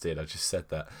university and I just said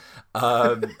that.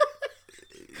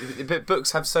 But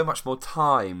books have so much more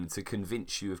time to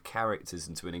convince you of characters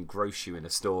and to engross you in a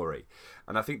story,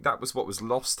 and I think that was what was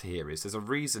lost here. Is there's a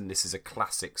reason this is a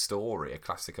classic story, a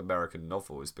classic American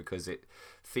novel, is because it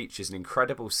features an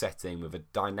incredible setting with a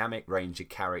dynamic range of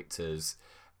characters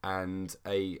and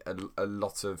a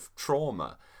lot of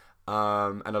trauma,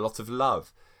 and a lot of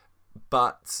love.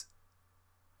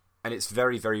 And it's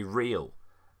very, very real.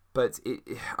 But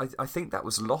I think that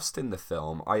was lost in the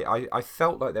film. I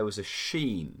felt like there was a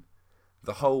sheen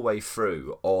the whole way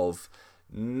through of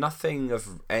nothing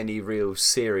of any real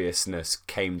seriousness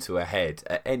came to a head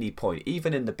at any point,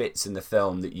 even in the bits in the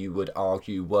film that you would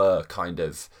argue were kind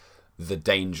of the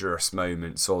dangerous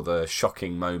moments or the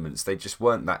shocking moments. They just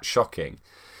weren't that shocking.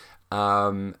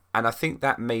 And I think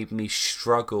that made me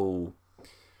struggle.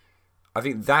 I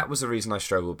think that was the reason I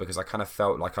struggled, because I kind of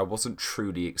felt like I wasn't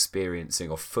truly experiencing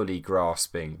or fully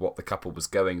grasping what the couple was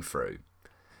going through.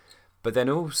 But then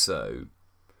also,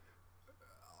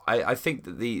 I think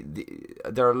that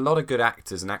there are a lot of good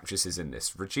actors and actresses in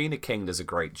this. Regina King does a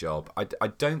great job. I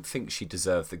don't think she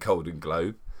deserved the Golden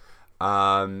Globe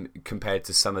compared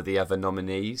to some of the other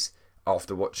nominees.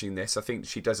 After watching this, I think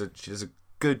she does a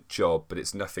good job, but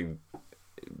it's nothing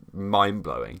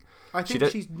mind-blowing. I think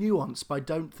she's nuanced, but I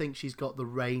don't think she's got the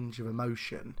range of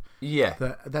emotion. Yeah.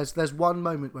 There's one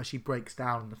moment where she breaks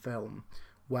down in the film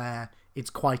where it's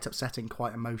quite upsetting,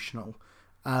 quite emotional.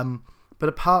 But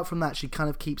apart from that, she kind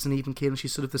of keeps an even keel, and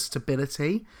she's sort of the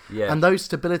stability. Yeah. And those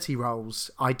stability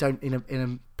roles, I don't, in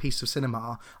a piece of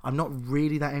cinema, I'm not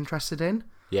really that interested in.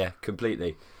 Yeah,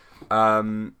 completely.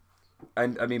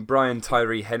 And I mean, Brian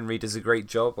Tyree Henry does a great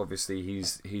job. Obviously,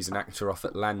 he's an actor off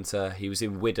Atlanta. He was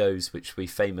in Widows, which we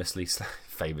famously slagged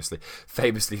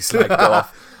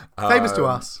off. Famous to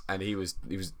us. And he was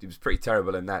pretty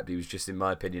terrible in that. But he was just, in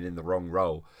my opinion, in the wrong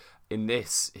role. In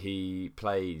this, he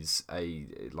plays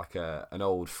an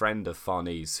old friend of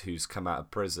Farnese who's come out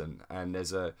of prison, and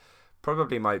there's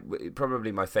probably my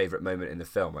favourite moment in the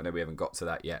film. I know we haven't got to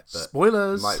that yet, but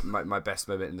spoilers. My best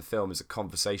moment in the film is a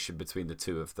conversation between the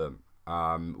two of them,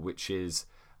 which is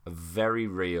a very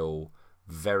real,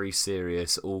 very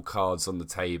serious, all cards on the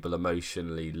table,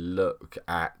 emotionally look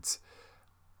at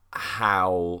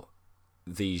how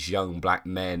these young black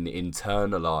men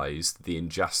internalized the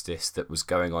injustice that was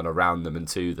going on around them and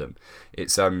to them.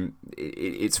 It's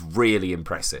really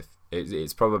impressive.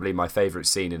 It's probably my favourite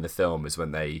scene in the film, is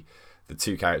when the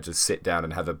two characters sit down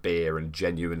and have a beer and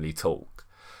genuinely talk.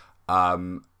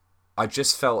 I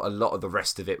just felt a lot of the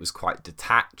rest of it was quite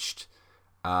detached.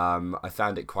 I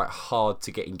found it quite hard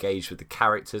to get engaged with the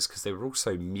characters because they were all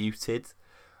so muted.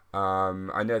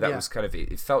 I know that was kind of,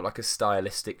 it felt like a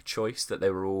stylistic choice that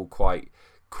they were all quite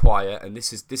quiet, and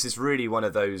this is really one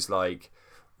of those, like,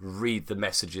 read the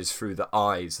messages through the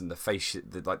eyes and the face,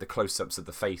 like the close-ups of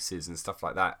the faces and stuff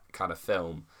like that kind of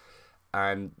film.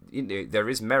 And you know, there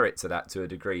is merit to that to a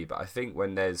degree, but I think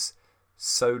when there's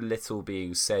so little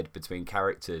being said between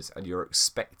characters and you're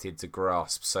expected to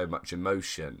grasp so much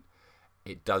emotion,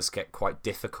 it does get quite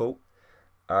difficult.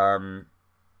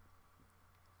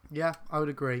 Yeah, I would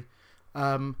agree.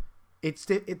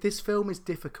 This film is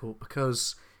difficult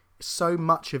because so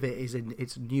much of it is in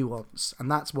its nuance, and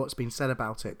that's what's been said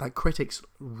about it. Like, critics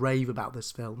rave about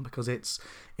this film because it's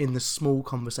in the small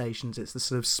conversations, it's the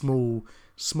sort of small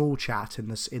chat in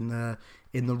the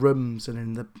rooms and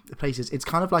in the places. It's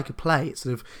kind of like a play. It's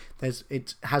sort of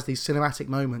it has these cinematic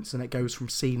moments, and it goes from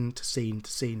scene to scene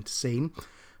to scene to scene.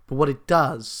 But what it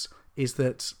does is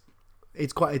that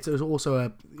it's also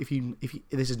a if you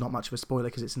this is not much of a spoiler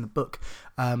because it's in the book,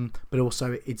 but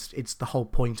also it's the whole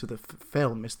point of the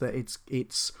film is that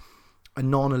it's a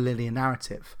non-linear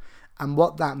narrative. And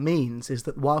what that means is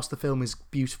that whilst the film is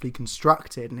beautifully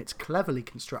constructed and it's cleverly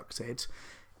constructed,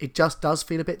 it just does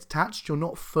feel a bit detached. You're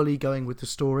not fully going with the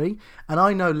story. And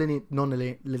I know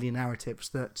non-linear narratives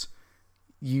that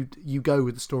you go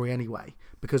with the story anyway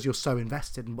because you're so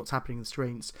invested in what's happening in the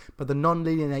screens. But the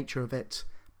non-linear nature of it,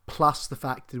 plus the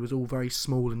fact that it was all very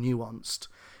small and nuanced,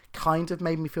 kind of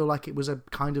made me feel like it was a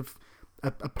kind of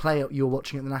a play you're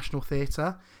watching at the National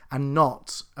Theatre and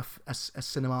not a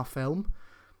cinema film.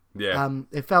 Yeah.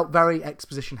 It felt very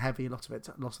exposition heavy a lot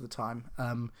of the time.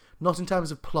 Not in terms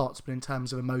of plot, but in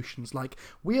terms of emotions. Like,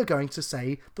 we are going to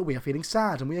say that we are feeling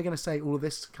sad, and we are going to say all of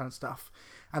this kind of stuff.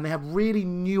 And they have really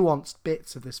nuanced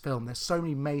bits of this film. There's so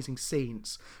many amazing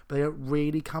scenes, but they don't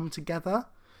really come together.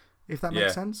 If that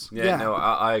makes sense. Yeah. No,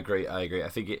 I agree. I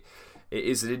think it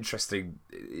is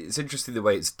it's interesting the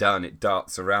way it's done. It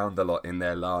darts around a lot in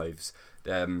their lives.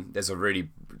 There's a really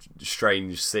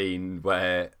strange scene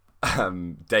where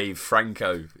Dave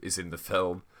Franco is in the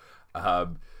film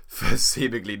for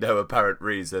seemingly no apparent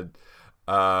reason.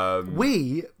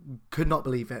 We could not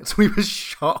believe it. We were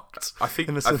shocked. I think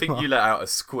you let out a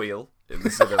squeal in the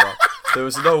cinema. There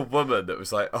was an old woman that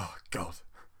was like, "Oh God."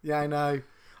 Yeah, I know.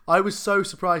 I was so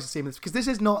surprised to see him because this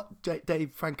is not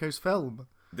Dave Franco's film.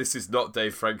 This is not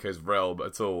Dave Franco's realm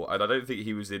at all, and I don't think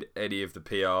he was in any of the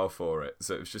PR for it.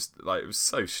 So it was just like, it was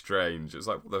so strange. It was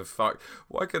like, what the fuck?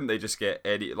 Why couldn't they just get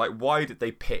any? Like, why did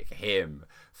they pick him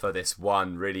for this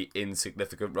one really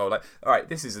insignificant role? Like, all right,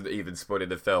 this isn't even spoiling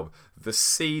the film. The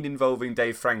scene involving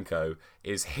Dave Franco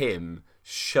is him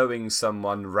showing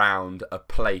someone round a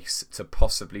place to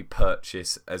possibly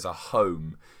purchase as a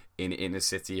home in inner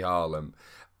city Harlem,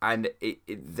 and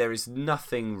there is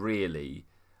nothing really.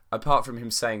 Apart from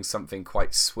him saying something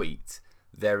quite sweet,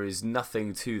 there is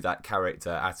nothing to that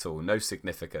character at all. No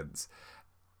significance.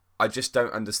 I just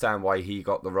don't understand why he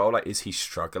got the role. Like, is he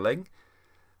struggling?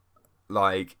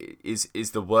 Like, is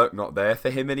the work not there for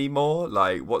him anymore?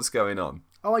 Like, what's going on?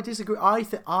 Oh, I disagree. I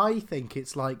think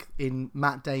it's like in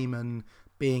Matt Damon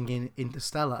being in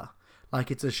Interstellar. Like,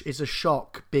 it's a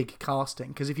shock big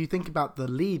casting, because if you think about the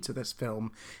leads of this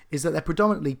film, is that they're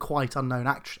predominantly quite unknown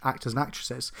actors and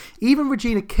actresses. Even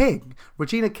Regina King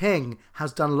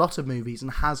has done a lot of movies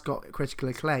and has got critical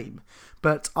acclaim.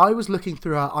 But I was looking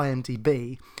through her IMDb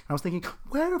and I was thinking,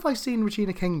 where have I seen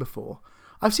Regina King before?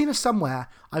 I've seen her somewhere.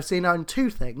 I've seen her in two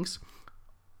things: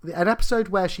 an episode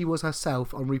where she was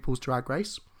herself on RuPaul's Drag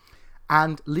Race,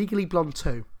 and Legally Blonde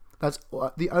 2. That's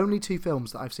the only two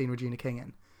films that I've seen Regina King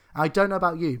in. I don't know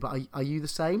about you, but are you the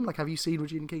same? Like, have you seen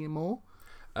Regina King in more?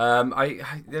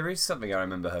 There is something I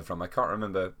remember her from. I can't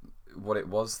remember what it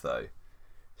was though.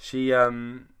 She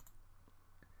was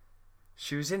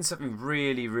in something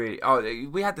really, really. Oh,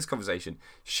 we had this conversation.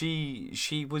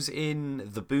 She was in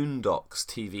the Boondocks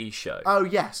TV show. Oh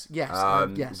yes.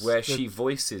 Where she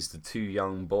voices the two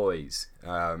young boys,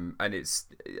 and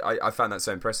I found that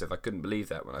so impressive. I couldn't believe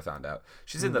that when I found out.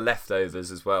 She's in The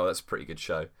Leftovers as well. That's a pretty good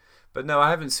show. But no, I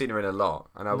haven't seen her in a lot,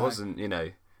 and I wasn't,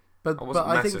 But I wasn't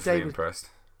massively impressed.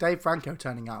 Dave Franco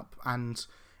turning up, and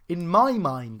in my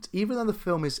mind, even though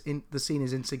the scene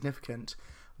is insignificant,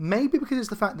 maybe because it's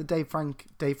the fact that Dave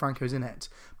Franco's in it,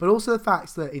 but also the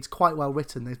fact that it's quite well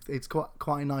written. It's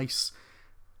quite a nice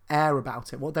air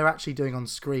about it. What they're actually doing on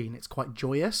screen, it's quite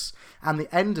joyous, and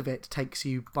the end of it takes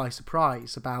you by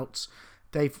surprise about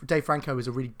Dave Franco is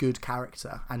a really good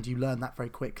character, and you learn that very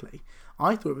quickly.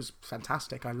 I thought it was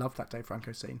fantastic. I love that Dave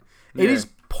Franco scene. Yeah. It is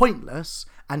pointless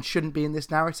and shouldn't be in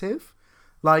this narrative.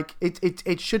 Like,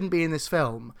 it shouldn't be in this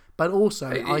film, but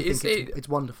also I think it's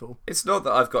wonderful. It's not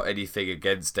that I've got anything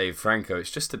against Dave Franco.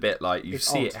 It's just a bit like you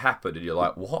see it happen and you're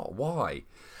like, what? Why?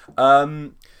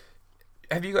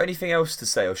 Have you got anything else to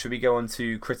say, or should we go on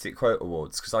to Critic Quote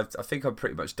Awards? Because I think I'm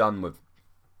pretty much done with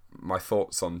my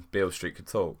thoughts on Beale Street Could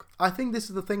Talk. I think this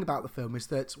is the thing about the film, is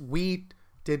that we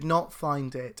did not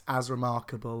find it as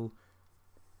remarkable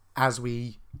as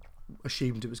we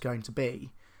assumed it was going to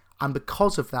be. And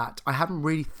because of that, I haven't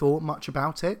really thought much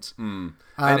about it. And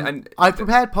I've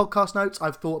prepared podcast notes.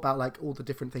 I've thought about like all the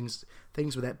different things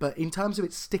with it. But in terms of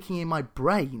it sticking in my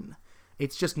brain,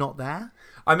 it's just not there.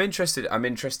 I'm interested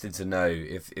to know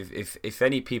if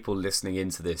any people listening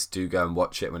into this do go and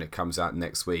watch it when it comes out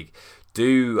next week.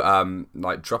 Do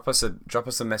drop us a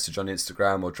message on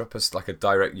Instagram, or drop us like a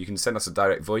direct. You can send us a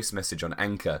direct voice message on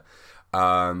Anchor,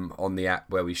 on the app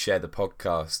where we share the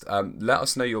podcast. Let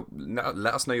us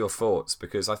know your thoughts,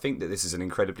 because I think that this is an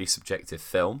incredibly subjective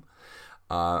film.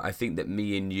 I think that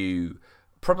me and you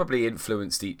probably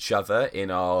influenced each other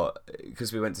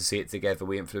because we went to see it together.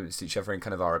 We influenced each other in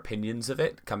kind of our opinions of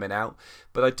it coming out.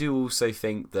 But I do also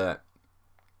think that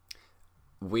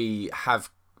we have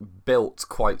built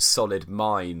quite solid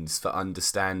minds for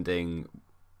understanding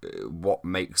what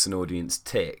makes an audience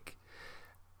tick.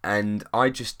 And I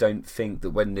just don't think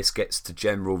that when this gets to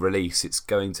general release, it's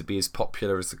going to be as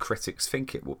popular as the critics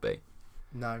think it will be.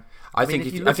 No, I think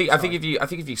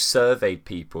if you surveyed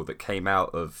people that came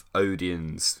out of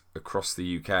Odeons across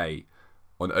the UK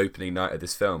on opening night of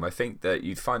this film, I think that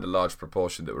you'd find a large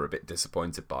proportion that were a bit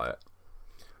disappointed by it.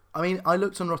 I mean, I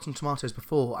looked on Rotten Tomatoes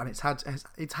before, and it's had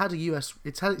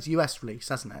its US release,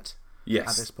 hasn't it? Yes.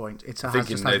 At this point, it I has think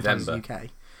just in had November. the UK.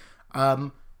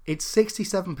 It's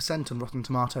 67% on Rotten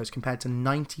Tomatoes compared to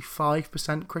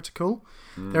 95% critical.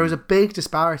 There is a big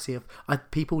disparity of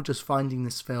people just finding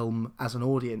this film as an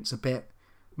audience a bit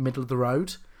middle of the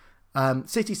road.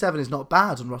 67 is not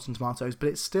bad on Rotten Tomatoes, but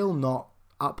it's still not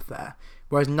up there.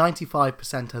 Whereas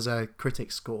 95% as a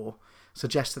critic score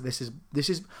suggests that this is.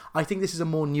 I think this is a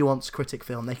more nuanced critic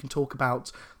film. They can talk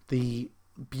about the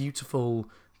beautiful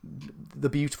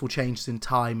changes in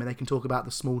time, and they can talk about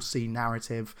the small C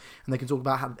narrative, and they can talk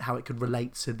about how it could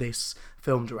relate to this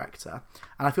film director.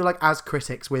 And I feel like as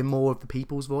critics, we're more of the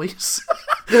people's voice.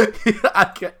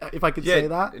 If I could say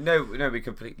that. No, we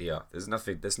completely are. There's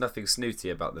nothing snooty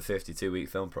about the 52-week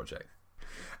film project.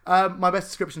 My best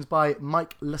description is by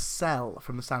Mike Lascelles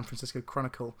from the San Francisco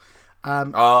Chronicle.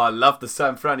 I love the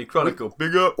San Franny Chronicle.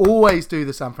 Big up. Always do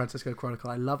the San Francisco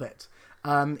Chronicle. I love it.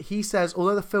 He says,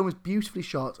 although the film is beautifully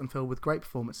shot and filled with great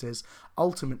performances,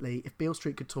 ultimately, If Beale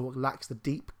Street Could Talk lacks the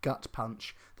deep gut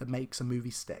punch that makes a movie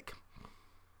stick.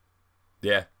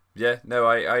 Yeah, no,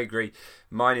 I agree.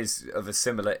 Mine is of a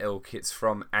similar ilk. It's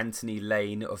from Anthony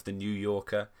Lane of The New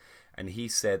Yorker, and he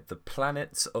said, the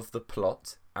planets of the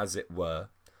plot, as it were,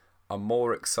 are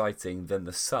more exciting than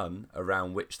the sun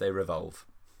around which they revolve.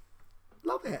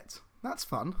 Love it. That's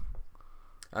fun.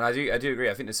 And I do agree.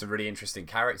 I think there's some really interesting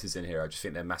characters in here. I just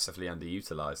think they're massively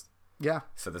underutilized. Yeah.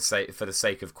 For the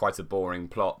sake of quite a boring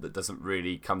plot that doesn't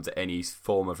really come to any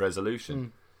form of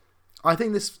resolution. I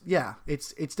think this,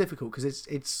 it's difficult because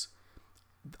it's.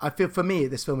 I feel for me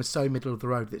this film is so middle of the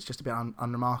road that it's just a bit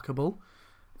unremarkable.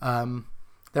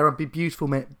 There are beautiful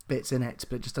bits in it,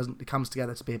 but it just doesn't. It comes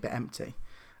together to be a bit empty.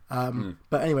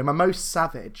 But anyway, my most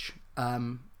savage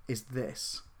is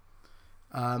this.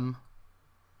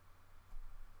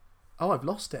 I've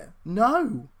lost it.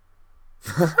 No.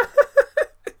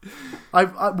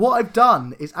 What I've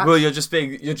done is actually... Well, you're just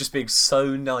being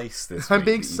so nice this week. I'm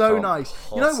being so nice.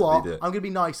 You know what? I'm going to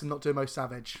be nice and not do most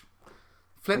savage.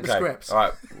 Flip the scripts. All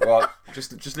right. Well,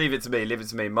 just leave it to me. Leave it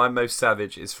to me. My most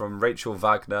savage is from Rachel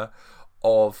Wagner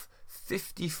of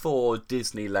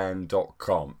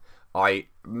 54disneyland.com. I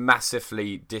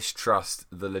massively distrust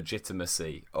the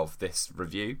legitimacy of this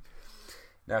review.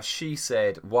 Now, she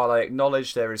said, while I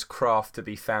acknowledge there is craft to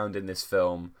be found in this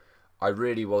film, I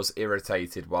really was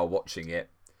irritated while watching it.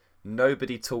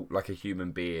 Nobody talked like a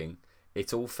human being.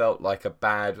 It all felt like a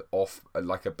bad off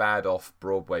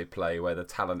Broadway play where the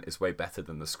talent is way better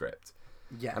than the script.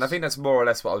 Yes. And I think that's more or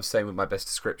less what I was saying with my best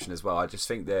description as well. I just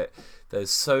think that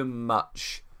there's so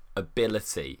much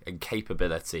ability and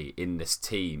capability in this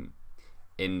team,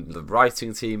 in the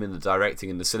writing team, in the directing,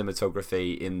 in the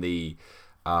cinematography, in the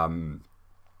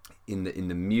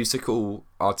musical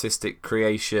artistic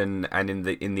creation, and in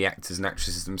the actors and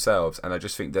actresses themselves. And I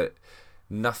just think that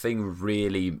nothing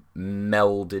really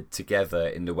melded together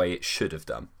in the way it should have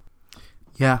done.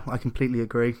 Yeah, I completely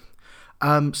agree.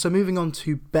 So moving on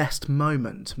to best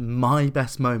moment. My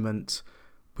best moment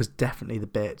was definitely the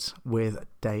bit with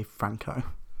Dave Franco.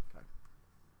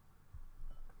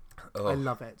 Oh, I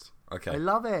love it. Okay. I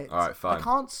love it. All right, fine. I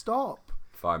can't stop.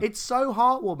 Fine. It's so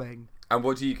heartwarming. And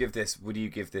what do you give this? Would you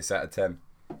give this out of 10?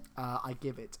 I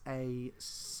give it a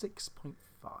 6.5.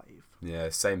 Yeah,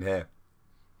 same here.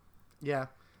 Yeah.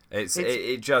 It's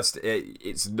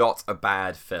not a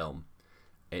bad film.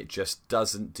 It just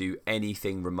doesn't do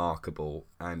anything remarkable,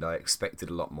 and I expected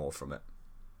a lot more from it.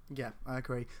 Yeah, I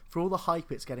agree. For all the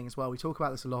hype it's getting as well, we talk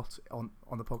about this a lot on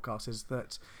the podcast, is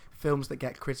that films that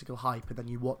get critical hype and then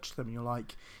you watch them and you're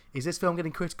like, is this film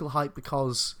getting critical hype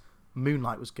because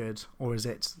Moonlight was good, or is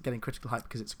it getting critical hype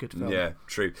because it's a good film? Yeah,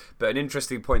 true. But an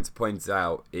interesting point to point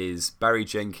out is Barry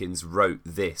Jenkins wrote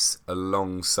this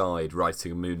alongside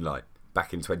writing Moonlight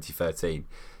back in 2013.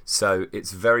 So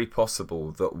it's very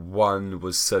possible that one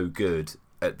was so good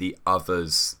at the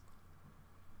other's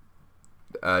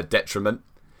detriment.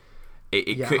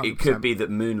 It could be that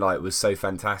Moonlight was so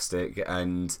fantastic,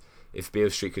 and If Beale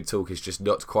Street Could Talk is just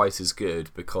not quite as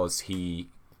good because he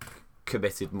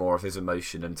committed more of his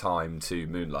emotion and time to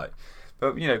Moonlight.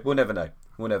 But, we'll never know.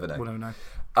 We'll never know.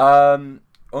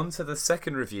 On to the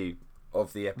second review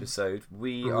of the episode.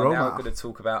 We are now going to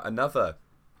talk about another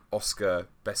Oscar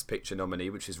Best Picture nominee,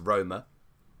 which is Roma.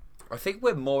 I think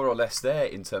we're more or less there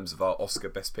in terms of our Oscar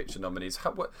Best Picture nominees.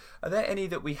 Are there any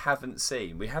that we haven't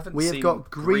seen? We have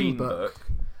got Green Book.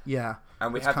 Yeah.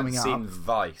 And we haven't seen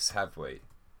Vice, have we?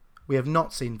 We have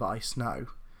not seen Vice, no.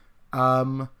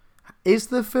 Is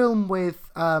the film with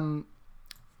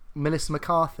Melissa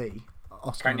McCarthy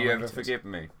Oscar Can You nominated? Ever Forgive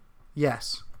Me?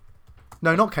 Yes.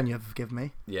 No, not Can You Ever Forgive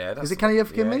Me? Yeah. Is it Can You Ever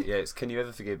Forgive Me? Yeah, it's Can You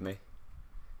Ever Forgive Me?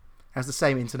 Has the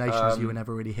same intonation as You Were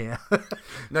Never Really Here.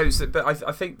 No, but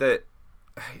I think that,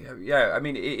 yeah, I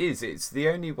mean, it is. It's the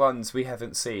only ones we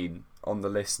haven't seen on the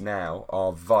list now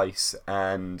are Vice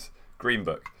and Green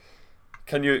Book.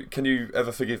 Can You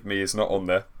Ever Forgive Me is not on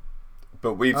there,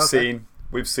 but we've seen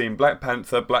Black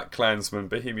Panther, Black Klansman,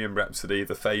 Bohemian Rhapsody,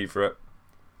 The Favourite,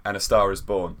 and A Star Is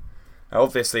Born. Now,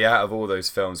 obviously, out of all those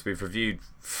films, we've reviewed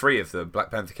 3 of them.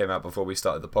 Black Panther came out before we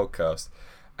started the podcast.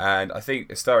 And I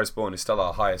think A Star Is Born is still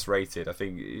our highest rated. I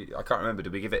can't remember,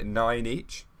 did we give it 9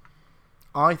 each?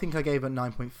 I think I gave it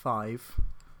 9.5.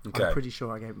 Okay. I'm pretty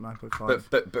sure I gave it 9.5.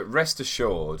 But rest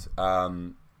assured,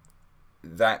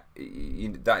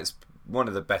 that's one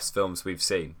of the best films we've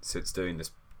seen since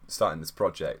starting this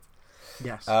project.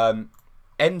 Yes.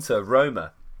 Enter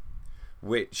Roma,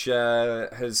 which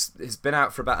has been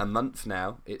out for about a month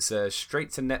now. It's a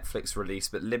straight to Netflix release,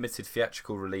 but limited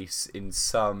theatrical release in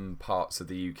some parts of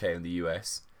the UK and the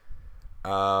US.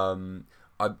 I'm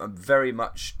very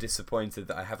much disappointed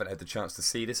that I haven't had the chance to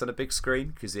see this on a big screen,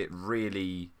 because it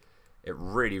really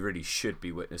should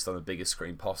be witnessed on the biggest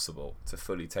screen possible to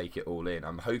fully take it all in.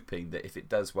 I'm hoping that if it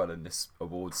does well in this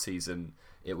awards season,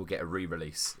 it will get a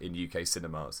re-release in UK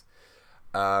cinemas.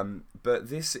 But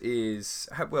this is...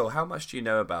 Will, how much do you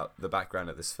know about the background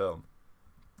of this film?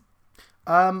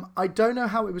 I don't know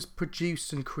how it was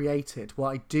produced and created. What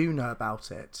I do know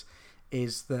about it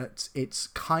is that it's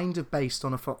kind of based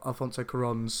on Alfonso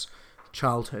Cuarón's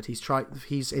childhood.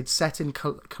 It's set in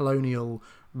colonial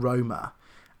Roma,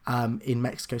 in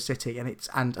Mexico City,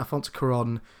 and Alfonso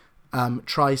Cuarón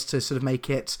tries to sort of make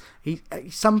it.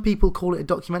 Some people call it a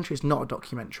documentary. It's not a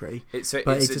documentary. It's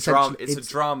a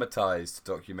dramatized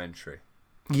documentary.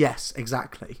 Yes,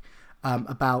 exactly.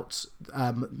 About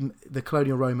the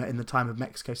colonial Roma in the time of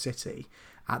Mexico City,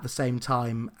 at the same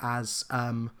time as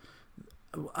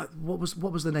what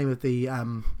was the name of the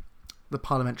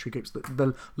parliamentary groups?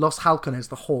 The Los Halcones,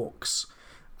 the Hawks,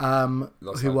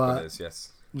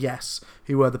 Yes,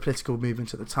 who were the political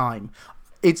movement at the time.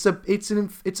 It's a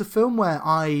film where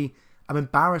I am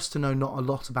embarrassed to know not a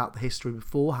lot about the history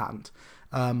beforehand.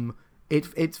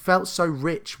 It felt so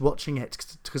rich watching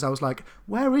it, because I was like,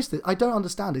 where is this? I don't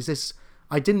understand. Is this?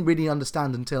 I didn't really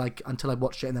understand until I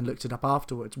watched it and then looked it up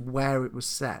afterwards where it was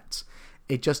set.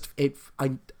 It was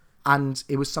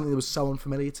something that was so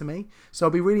unfamiliar to me. So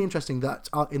it'll be really interesting that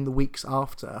in the weeks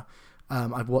after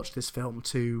I've watched this film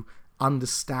to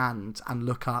understand and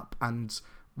look up and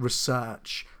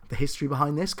research the history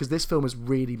behind this, because this film has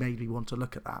really made me want to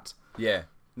look at that. Yeah,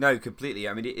 no, completely.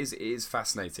 I mean, it is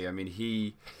fascinating. I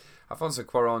mean, Alfonso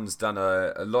Cuarón's done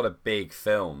a lot of big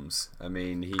films. I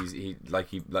mean, he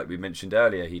like we mentioned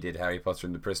earlier, he did Harry Potter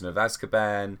and the Prisoner of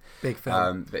Azkaban. Big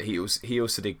film. But he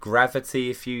also did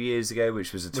Gravity a few years ago,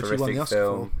 which was a terrific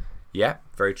film. Yeah,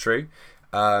 very true.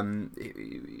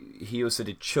 He also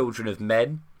did Children of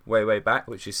Men way back,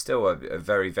 which is still a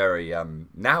very, very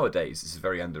nowadays it's a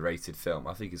very underrated film.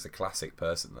 I think it's a classic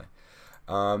personally.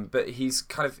 But he's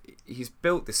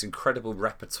built this incredible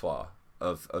repertoire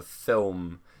of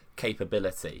film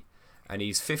capability, and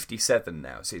he's 57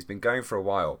 now, so he's been going for a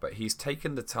while, but he's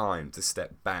taken the time to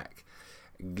step back,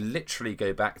 literally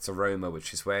go back to Roma,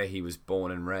 which is where he was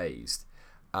born and raised,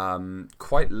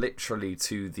 quite literally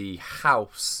to the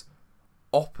house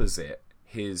opposite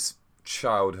his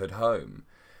childhood home,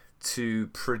 to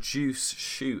produce,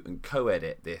 shoot and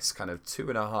co-edit this kind of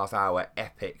 2.5 hour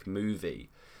epic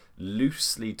movie,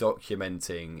 loosely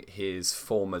documenting his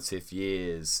formative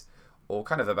years, or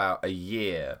kind of about a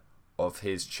year of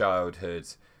his childhood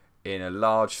in a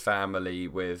large family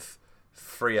with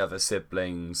 3 other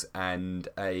siblings and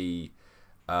a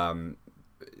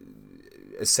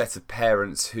set of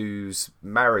parents whose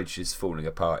marriage is falling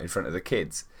apart in front of the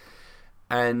kids.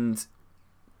 And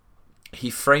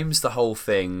he frames the whole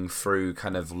thing through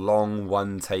kind of long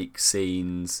one-take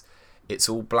scenes. It's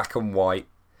all black and white.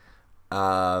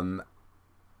 And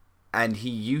he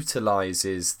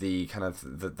utilizes the kind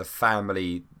of the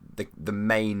family, the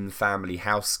main family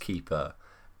housekeeper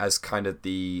as kind of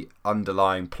the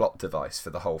underlying plot device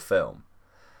for the whole film.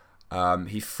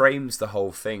 He frames the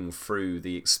whole thing through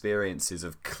the experiences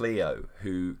of Cleo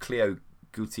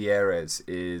Gutierrez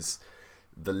is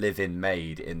the live-in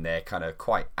maid in their kind of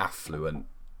quite affluent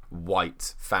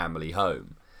white family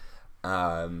home.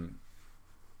 And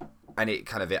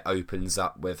it opens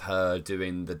up with her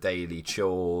doing the daily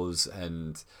chores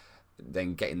and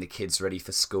then getting the kids ready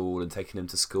for school and taking them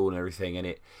to school and everything,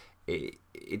 and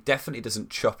it definitely doesn't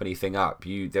chop anything up.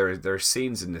 There are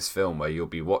scenes in this film where you'll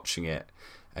be watching it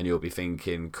and you'll be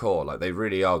thinking, cool, like they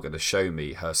really are going to show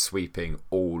me her sweeping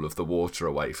all of the water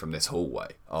away from this hallway,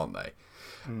 aren't they?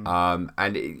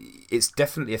 And it's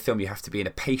definitely a film you have to be in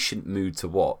a patient mood to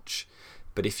watch.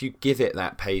 But if you give it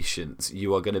that patience,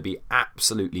 you are going to be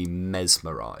absolutely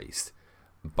mesmerised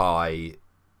by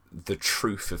the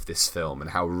truth of this film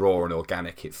and how raw and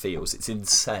organic it feels. It's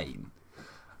insane.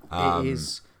 It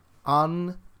is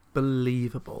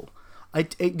unbelievable.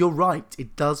 You're right.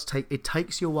 It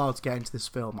takes you a while to get into this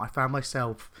film. I found my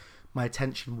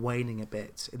attention waning a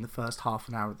bit in the first half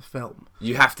an hour of the film.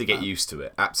 You have to get used to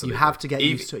it. Absolutely. You have to get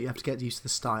used to it. You have to get used to the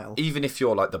style. Even if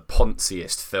you're like the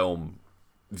ponziest film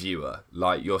viewer,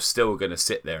 like you're still going to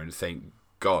sit there and think,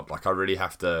 God, like I really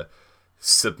have to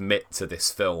submit to this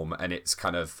film and its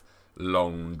kind of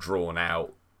long drawn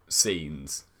out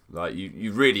scenes. Like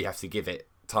you really have to give it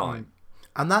time.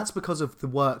 And that's because of the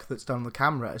work that's done on the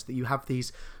camera, is that you have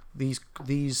this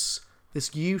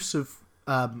use of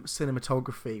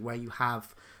cinematography where you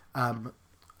have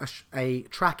a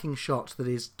tracking shot that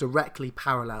is directly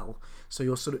parallel. So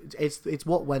you're it's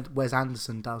what Wes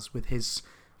Anderson does with his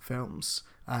films,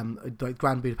 like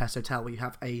Grand Budapest Hotel, where you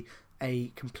have a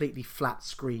completely flat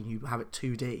screen. You have it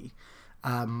 2D,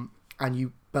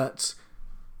 but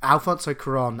Alfonso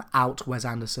Cuarón out Wes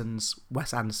Anderson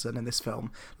in this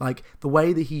film. Like, the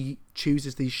way that he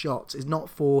chooses these shots is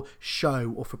not for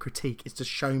show or for critique. It's to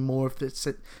show more of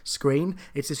the screen.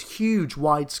 It's this huge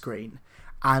widescreen,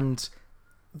 and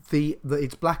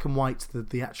it's black and white.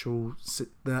 The actual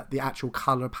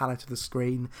color palette of the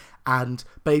screen,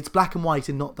 but it's black and white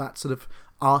in not that sort of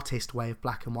artist way of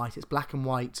black and white. It's black and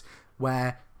white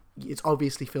where it's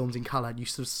obviously filmed in colour, and you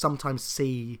sort of sometimes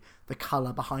see the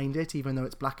colour behind it, even though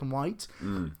it's black and white.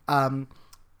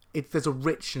 There's a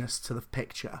richness to the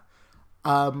picture.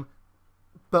 But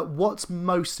what's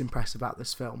most impressive about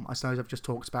this film, I suppose I've just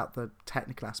talked about the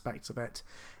technical aspects of it,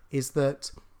 is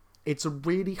that it's a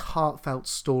really heartfelt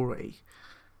story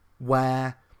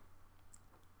where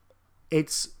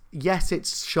it's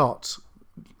shot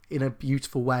in a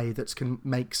beautiful way that can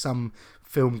make some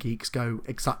film geeks go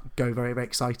very, very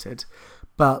excited,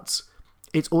 but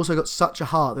it's also got such a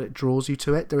heart that it draws you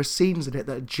to it. There are scenes in it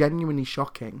that are genuinely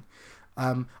shocking.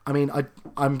 I'm gonna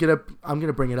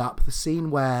bring it up. The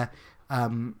scene where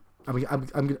I'm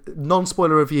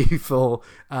non-spoiler review for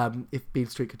if Beale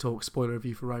Street Could Talk, spoiler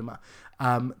review for Roma.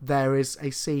 There is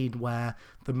a scene where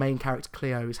the main character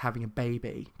Cleo is having a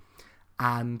baby,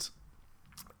 and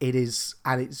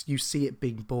you see it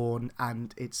being born,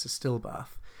 and it's a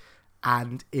stillbirth.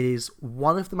 And it is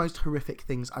one of the most horrific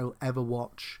things I will ever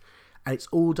watch. And it's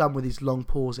all done with these long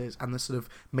pauses and the sort of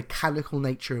mechanical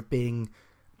nature of doing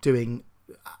the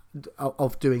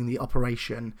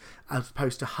operation, as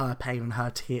opposed to her pain and her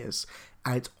tears.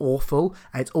 And it's awful.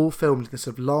 And it's all filmed in this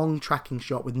sort of long tracking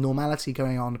shot with normality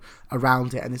going on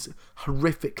around it, and this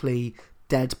horrifically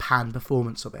deadpan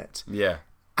performance of it. Yeah.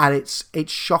 And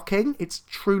it's shocking. It's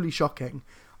truly shocking.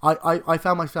 I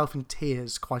found myself in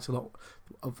tears quite a lot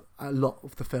of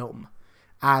the film,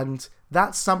 and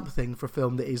that's something for a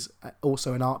film that is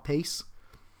also an art piece.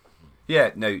 Yeah,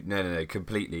 no,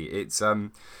 completely. It's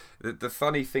the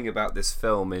funny thing about this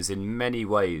film is, in many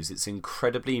ways, it's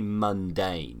incredibly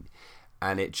mundane,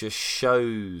 and it just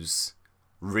shows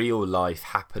real life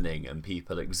happening and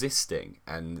people existing,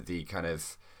 and the kind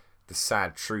of the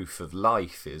sad truth of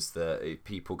life is that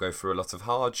people go through a lot of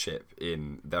hardship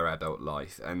in their adult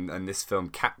life, and this film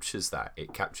captures that.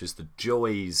 It captures the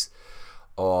joys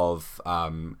of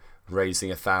raising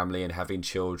a family and having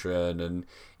children, and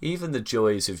even the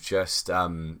joys of just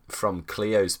from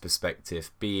Cleo's perspective,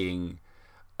 being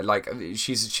like,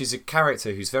 she's a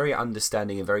character who's very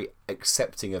understanding and very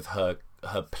accepting of her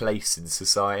place in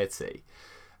society.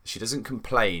 She doesn't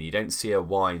complain. You don't see her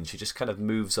whine. She just kind of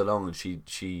moves along, and she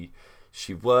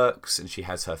works, and she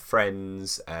has her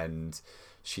friends, and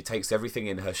she takes everything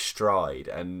in her stride.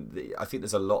 And I think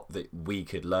there's a lot that we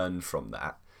could learn from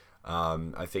that.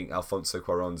 I think Alfonso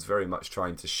Cuarón's very much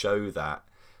trying to show that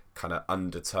kind of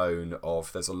undertone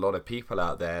of, there's a lot of people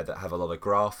out there that have a lot of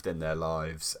graft in their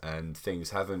lives, and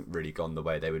things haven't really gone the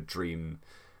way they would dream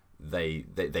they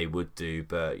would do,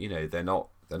 but you know, they're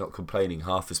They're not complaining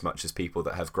half as much as people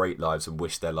that have great lives and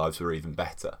wish their lives were even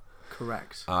better.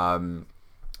 Correct. And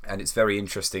it's very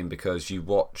interesting because you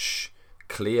watch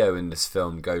Cleo in this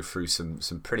film go through some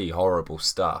pretty horrible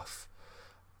stuff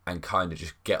and kind of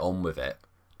just get on with it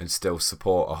and still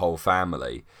support a whole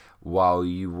family, while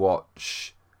you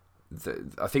watch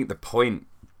I think the point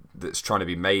that's trying to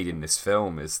be made in this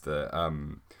film is that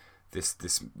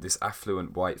this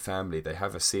affluent white family, they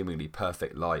have a seemingly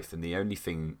perfect life, and the only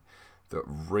thing that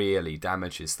really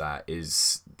damages that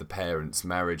is the parents'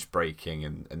 marriage breaking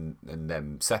and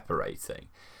them separating.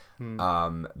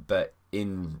 But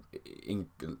in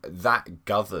that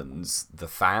governs the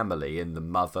family and the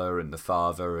mother and the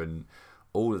father and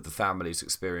all of the family's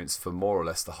experience for more or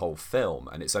less the whole film,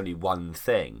 and it's only one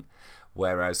thing.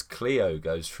 Whereas Cleo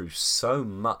goes through so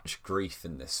much grief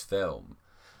in this film,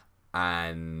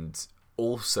 and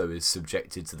also is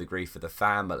subjected to the grief of the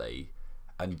family,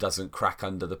 and doesn't crack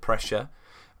under the pressure.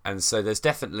 And so there's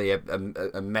definitely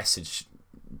a message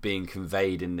being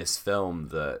conveyed in this film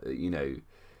that, you know,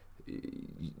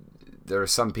 there are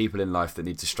some people in life that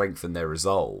need to strengthen their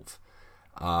resolve,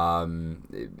 and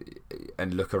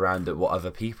look around at what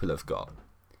other people have got.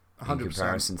 100%. In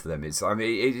comparison to them, it's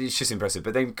just impressive.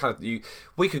 But then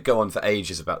we could go on for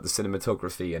ages about the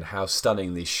cinematography and how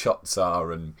stunning these shots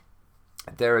are, and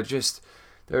there are just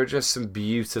some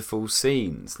beautiful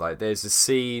scenes. Like there's a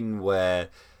scene where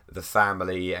the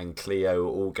family and Cleo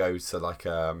all go to like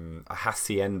a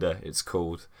hacienda, it's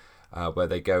called, where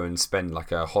they go and spend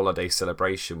like a holiday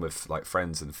celebration with like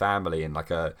friends and family in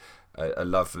like a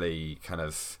lovely kind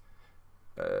of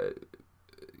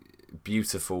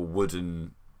beautiful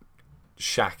wooden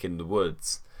shack in the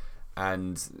woods.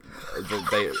 And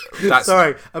that's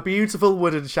a beautiful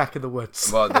wooden shack in the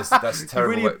woods. Well, that's a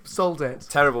terrible. You really sold it.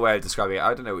 Terrible way of describing it.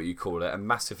 I don't know what you call it. A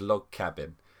massive log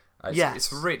cabin.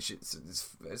 It's rich.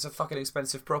 It's a fucking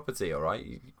expensive property. All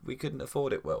right, we couldn't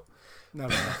afford it. Well, no,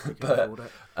 we couldn't afford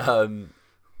it.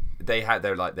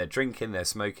 They're drinking, they're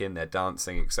smoking, they're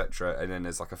dancing, etc. And then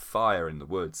there's like a fire in the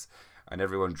woods, and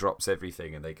everyone drops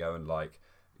everything, and they go and like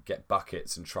get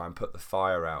buckets and try and put the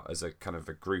fire out as a kind of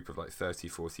a group of like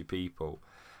 30-40 people.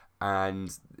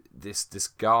 And this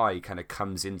guy kind of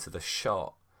comes into the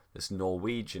shot, this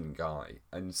Norwegian guy,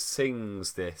 and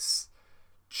sings this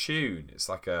tune. It's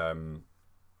like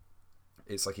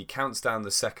he counts down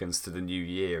the seconds to the new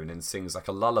year and then sings like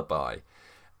a lullaby,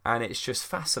 and it's just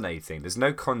fascinating. There's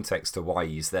no context to why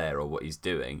he's there or what he's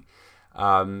doing,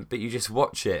 but you just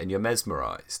watch it and you're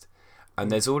mesmerized. And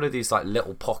there's all of these like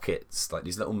little pockets, like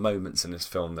these little moments in this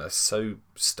film that are so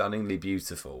stunningly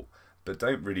beautiful, but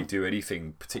don't really do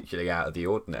anything particularly out of the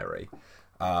ordinary.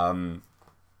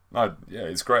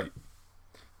 It's great.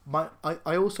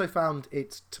 I also found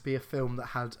it to be a film that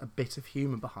had a bit of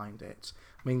humour behind it.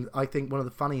 I mean, I think one of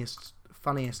the funniest,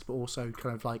 but also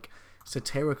kind of like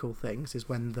satirical things is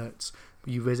when that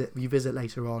you visit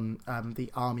later on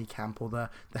the army camp or the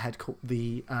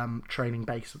training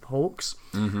base of the Hawks,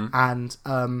 and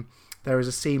there is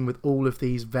a scene with all of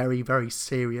these very, very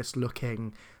serious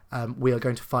looking. We are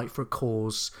going to fight for a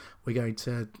cause. We're going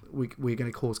to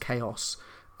cause chaos.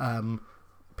 A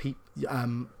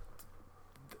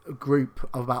group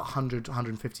of about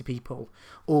 150 people,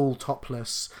 all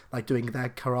topless, like doing their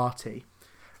karate,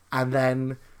 and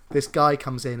then this guy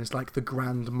comes in as like the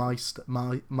Grand Master.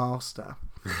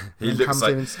 He looks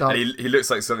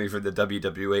like something from the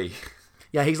WWE.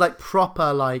 Yeah, he's like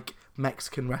proper like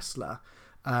Mexican wrestler.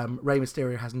 Rey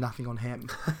Mysterio has nothing on him,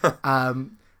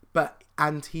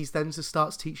 and he's then just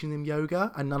starts teaching them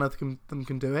yoga, and none of them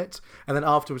can do it. And then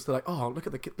afterwards, they're like, "Oh, look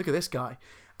at this guy."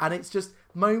 And it's just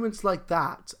moments like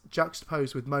that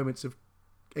juxtaposed with moments of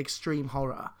extreme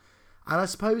horror. And I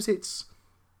suppose it's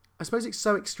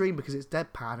so extreme because it's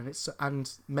deadpan,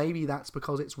 and maybe that's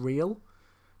because it's real.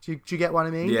 Do you get what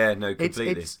I mean? Yeah, no,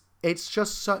 completely. It's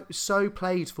just so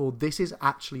played for. This is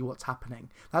actually what's happening.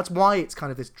 That's why it's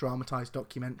kind of this dramatized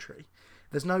documentary.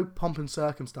 There's no pomp and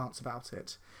circumstance about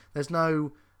it. There's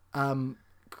no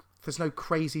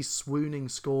crazy swooning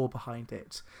score behind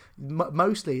it.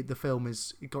 Mostly the film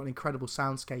has got an incredible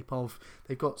soundscape of.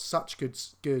 They've got such good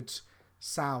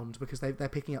sound because they're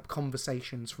picking up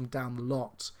conversations from down the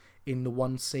lot in the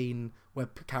one scene where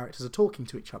characters are talking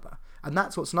to each other. And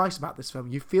that's what's nice about this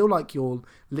film. You feel like you're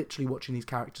literally watching these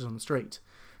characters on the street.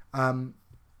 And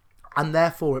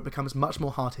therefore it becomes much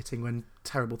more hard-hitting when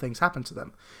terrible things happen to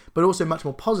them. But also much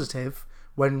more positive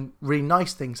when really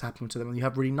nice things happen to them and you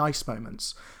have really nice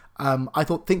moments. I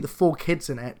think the four kids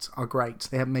in it are great.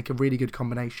 They make a really good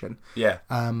combination. Yeah.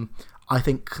 I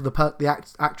think the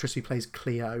actress who plays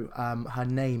Cleo, her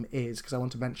name is, because I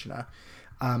want to mention her,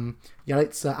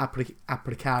 Yalitza I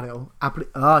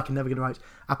can never get it right.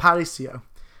 Aparicio.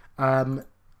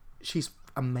 She's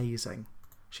amazing.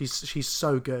 She's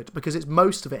so good because it's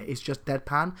most of it is just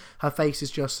deadpan. Her face is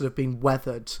just sort of been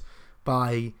weathered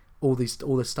by all this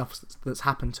stuff that's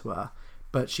happened to her,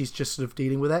 but she's just sort of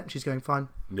dealing with it. She's going fine.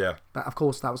 Yeah. But of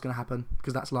course that was going to happen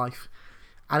because that's life,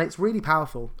 and it's really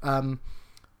powerful.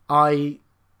 I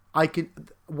can.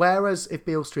 Whereas if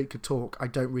Beale Street Could Talk, I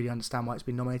don't really understand why it's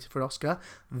been nominated for an Oscar.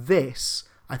 This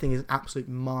I think is an absolute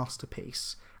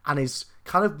masterpiece and is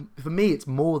kind of, for me, it's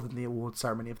more than the award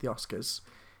ceremony of the Oscars.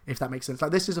 If that makes sense.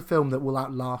 Like, this is a film that will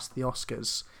outlast the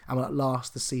Oscars and will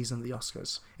outlast the season of the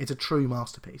Oscars. It's a true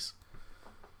masterpiece.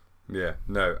 Yeah,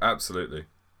 no, absolutely.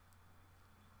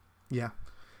 Yeah.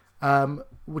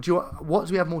 What do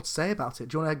we have more to say about it?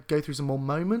 Do you want to go through some more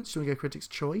moments? Do you want to go Critics'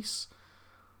 Choice?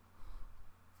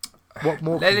 What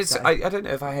more can you say? I don't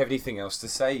know if I have anything else to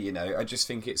say, you know. I just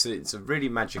think it's a really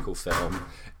magical film.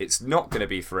 It's not going to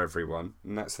be for everyone,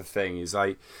 and that's the thing, is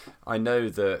I know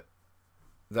that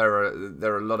there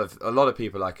are a lot of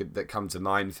people that come to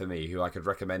mind for me who I could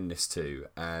recommend this to,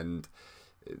 and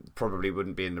probably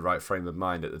wouldn't be in the right frame of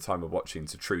mind at the time of watching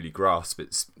to truly grasp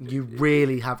it. You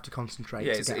really have to concentrate.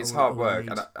 Yeah, it's hard work,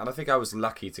 and I think I was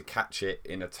lucky to catch it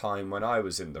in a time when I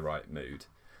was in the right mood,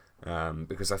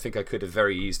 because I think I could have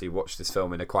very easily watched this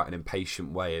film in quite an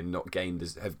impatient way and not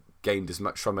have gained as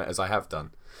much from it as I have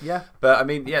done. Yeah, but I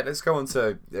mean, yeah, let's go on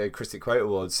to Critic Quote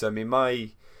Awards. I mean,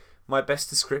 my best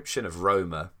description of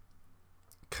Roma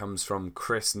comes from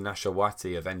Chris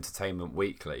Nashawati of Entertainment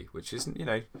Weekly, which isn't,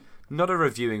 not a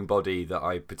reviewing body that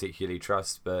I particularly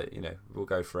trust, but, we'll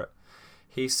go for it.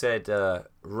 He said,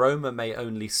 Roma may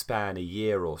only span a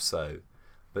year or so,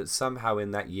 but somehow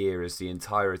in that year is the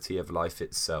entirety of life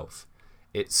itself.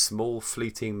 Its small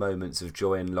fleeting moments of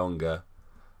joy and longer,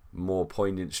 more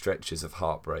poignant stretches of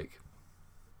heartbreak.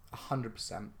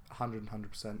 100%.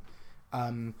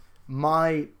 100%.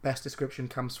 My best description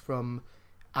comes from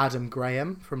Adam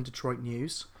Graham from Detroit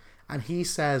News, and he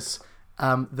says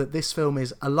that this film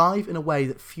is alive in a way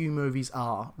that few movies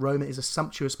are. Roma is a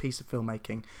sumptuous piece of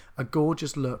filmmaking, a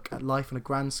gorgeous look at life on a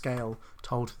grand scale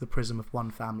told through the prism of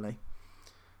one family.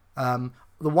 The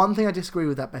one thing I disagree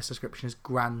with that best description is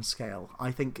grand scale.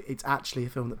 I think it's actually a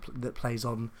film that plays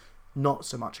on not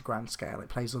so much a grand scale. It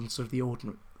plays on sort of the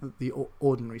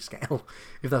ordinary scale,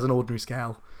 if that's an ordinary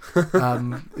scale.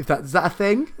 Is that a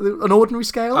thing? An ordinary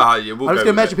scale? Yeah, I'm just going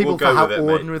to measure people for how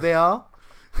ordinary they are.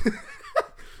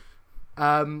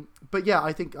 But yeah,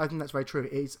 I think that's very true.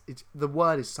 It's the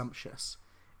word is sumptuous.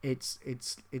 It's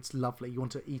lovely. You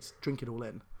want to drink it all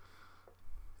in.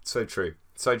 So true.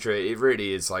 So true. It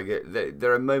really is. Like,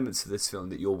 there are moments of this film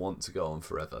that you'll want to go on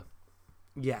forever.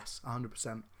 Yes,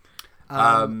 100%.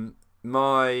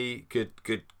 My good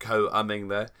co-umming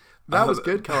there. That was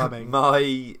good co-umming.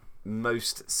 My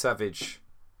most savage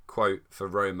quote for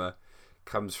Roma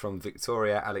comes from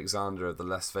Victoria Alexander of the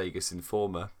Las Vegas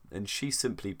Informer, and she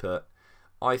simply put,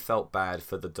 "I felt bad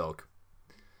for the dog."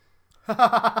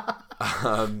 I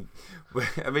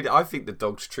mean, I think the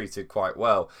dog's treated quite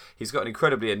well. He's got an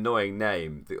incredibly annoying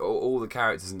name. All the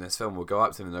characters in this film will go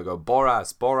up to him and they'll go,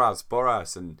 "Boras, Boras,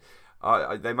 Boras," and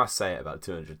they must say it about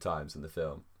 200 times in the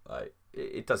film. Like,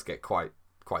 it does get quite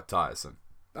tiresome.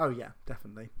 Oh yeah,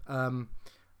 definitely.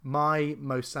 My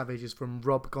most savage is from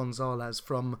Rob Gonzalez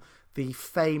from the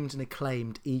famed and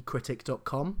acclaimed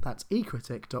eCritic.com. That's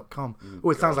eCritic.com.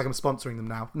 It sounds like I'm sponsoring them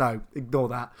now. No, ignore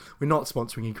that. We're not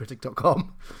sponsoring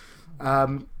eCritic.com.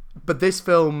 But this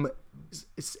film,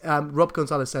 Rob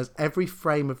Gonzalez says, every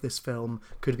frame of this film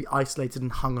could be isolated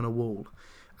and hung on a wall.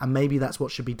 And maybe that's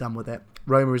what should be done with it.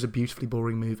 Roma is a beautifully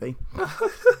boring movie.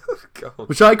 God.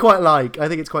 Which I quite like. I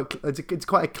think it's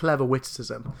quite a clever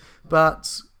witticism.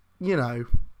 But,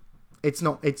 it's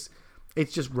not...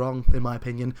 It's just wrong, in my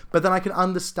opinion. But then I can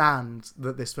understand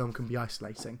that this film can be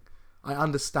isolating. I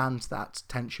understand that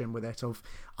tension with it of,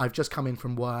 I've just come in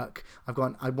from work,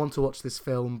 I want to watch this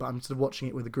film, but I'm sort of watching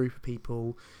it with a group of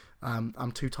people.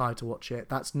 I'm too tired to watch it.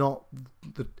 That's not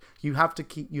you have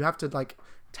to like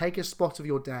take a spot of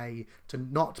your day to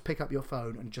not pick up your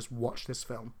phone and just watch this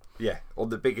film. Yeah, on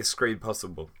the biggest screen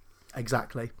possible.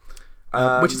 Exactly.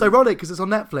 Which is ironic because it's on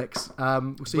Netflix,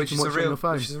 so you can watch it on your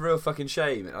phone. Which is a real fucking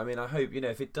shame. I mean, I hope,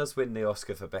 if it does win the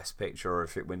Oscar for Best Picture or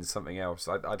if it wins something else,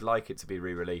 I'd like it to be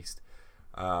re-released.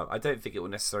 I don't think it will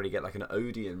necessarily get like an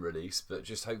Odeon release, but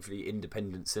just hopefully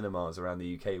independent cinemas around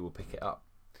the UK will pick it up.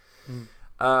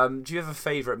 Do you have a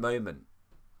favourite moment?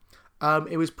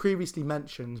 It was previously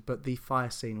mentioned, but the fire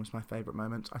scene was my favourite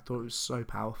moment. I thought it was so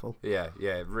powerful. Yeah,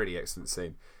 really excellent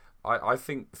scene. I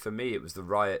think for me it was the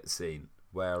riot scene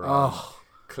where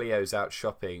Cleo's out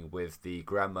shopping with the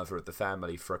grandmother of the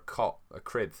family for a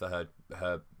crib for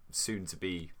her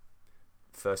soon-to-be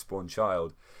firstborn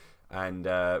child, and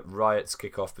riots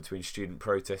kick off between student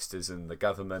protesters and the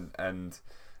government, and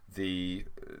the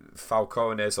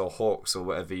Falcones or Hawks or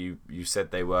whatever you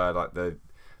said they were, like the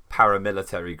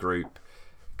paramilitary group,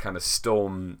 kind of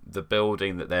storm the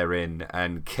building that they're in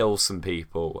and kill some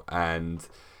people, and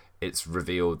it's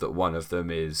revealed that one of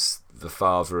them is the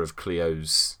father of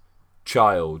Cleo's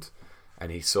child,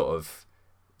 and he sort of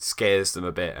scares them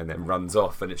a bit and then runs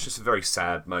off, and it's just a very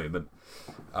sad moment,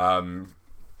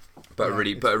 but a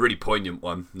really poignant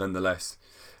one nonetheless.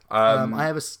 I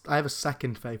have a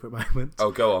second favourite moment.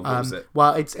 Oh, go on. What was it?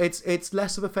 Well, it's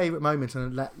less of a favourite moment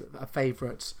and a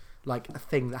favourite, like, a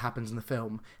thing that happens in the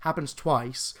film. Happens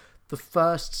twice. The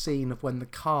first scene of when the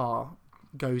car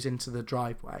goes into the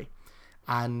driveway,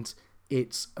 and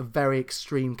it's a very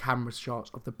extreme camera shot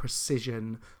of the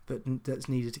precision that's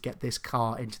needed to get this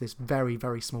car into this very,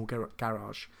 very small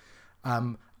garage.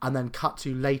 And then cut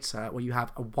to later, where you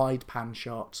have a wide pan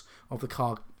shot of the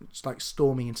car like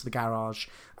storming into the garage,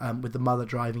 with the mother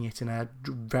driving it in a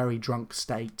very drunk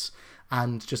state,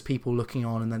 and just people looking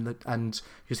on, and then and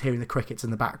just hearing the crickets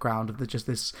in the background of just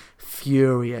this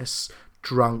furious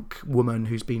drunk woman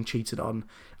who's been cheated on.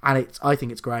 And I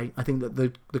think it's great. I think that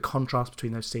the contrast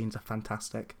between those scenes are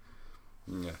fantastic.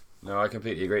 Yeah. No, I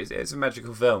completely agree. It's a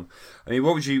magical film. I mean,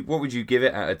 what would you give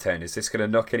it out of 10? Is this going to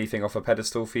knock anything off a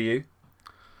pedestal for you?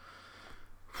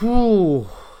 Ooh,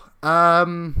 I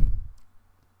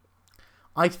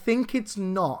think it's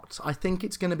not. I think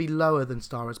it's going to be lower than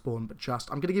Star is Born, but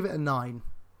I'm going to give it a 9.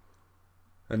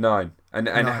 A 9. And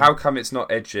 9. How come it's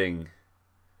not edging?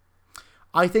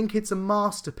 I think it's a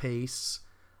masterpiece.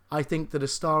 I think that a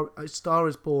Star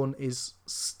is Born is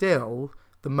still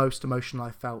the most emotional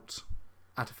I felt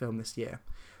at a film this year.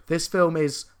 This film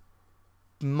is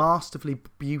masterfully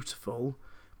beautiful.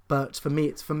 But for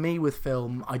me with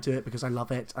film, I do it because I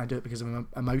love it. I do it because of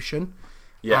emotion.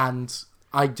 Yeah. And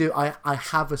I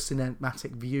have a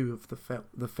cinematic view of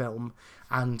the film,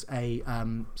 and a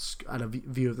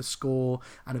view of the score,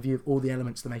 and a view of all the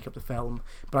elements that make up the film.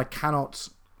 But I cannot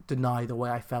deny the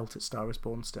way I felt at Star is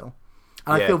Born still.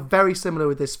 And I feel very similar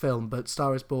with this film, but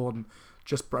Star is Born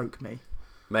just broke me.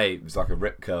 Mate, it was like a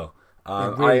rip curl.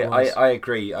 Really I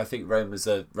agree. I think Rome was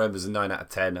a 9 out of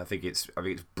 10. I think it's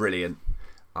brilliant.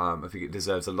 I think it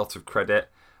deserves a lot of credit.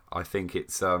 I think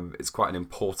it's quite an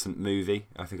important movie.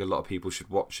 I think a lot of people should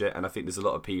watch it, and I think there's a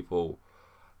lot of people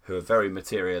who are very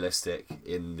materialistic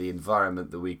in the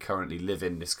environment that we currently live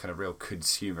in, this kind of real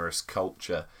consumerist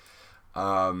culture,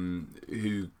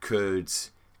 who could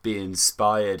be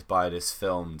inspired by this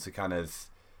film to kind of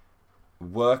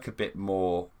work a bit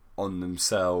more on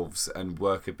themselves and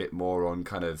work a bit more on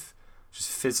kind of just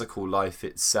physical life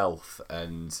itself,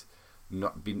 and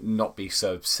not be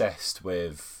so obsessed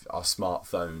with our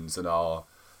smartphones and our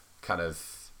kind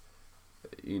of,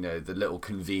 the little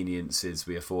conveniences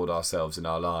we afford ourselves in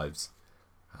our lives.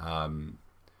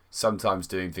 Sometimes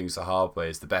doing things the hard way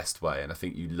is the best way, and I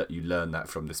think you learn that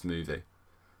from this movie.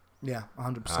 Yeah,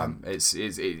 100%.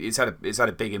 It's had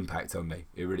a big impact on me.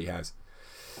 It really has.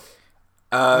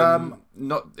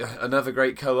 Not another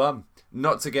great koan.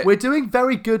 We're doing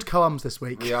very good koans this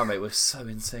week. We are, mate. We're so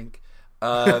in sync.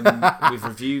 We've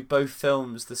reviewed both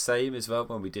films the same as well,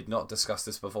 when we did not discuss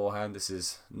this beforehand. This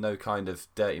is no kind of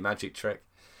dirty magic trick.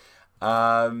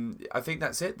 I think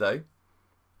that's it, though.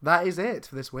 That is it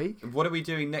for this week. What are we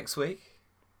doing next week?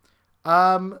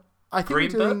 I think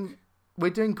Green we're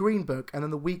doing Green Book, and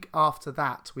then the week after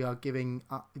that we are doing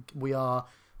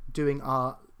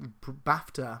our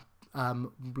BAFTA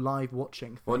live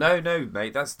watching thing. Well, no,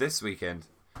 mate. That's this weekend.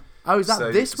 Oh, is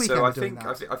that this weekend? So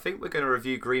I think we're going to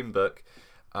review Green Book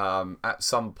at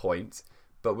some point,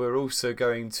 but we're also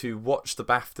going to watch the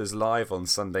BAFTAs live on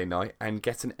Sunday night and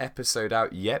get an episode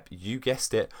out. Yep, you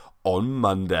guessed it, on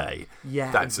Monday.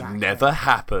 Yeah, that's exactly. Never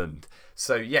happened.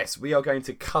 So yes, we are going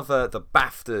to cover the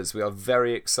BAFTAs. We are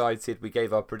very excited. We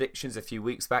gave our predictions a few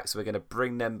weeks back, so we're going to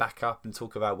bring them back up and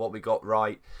talk about what we got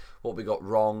right, what we got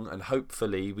wrong, and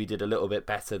hopefully we did a little bit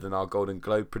better than our Golden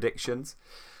Globe predictions.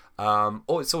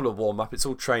 It's all a warm-up. It's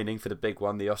all training for the big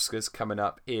one, the Oscars, coming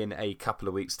up in a couple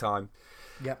of weeks' time.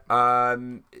 Yep.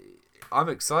 I'm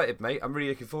excited, mate. I'm really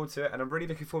looking forward to it, and I'm really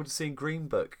looking forward to seeing Green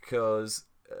Book, because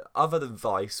other than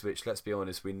Vice, which, let's be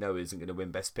honest, we know isn't going to win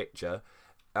Best Picture,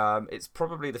 it's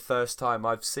probably the first time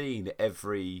I've seen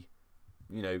every,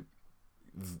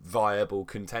 viable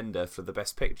contender for the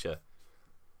Best Picture.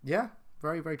 Yeah,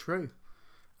 very, very true.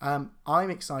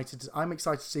 I'm excited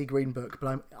to see Green Book,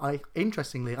 but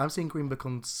interestingly, I'm seeing Green Book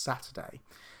on Saturday,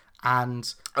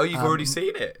 and you've already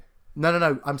seen it?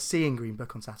 No. I'm seeing Green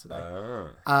Book on Saturday.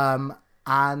 Ah.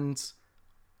 And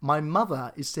my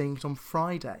mother is seeing it on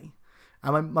Friday.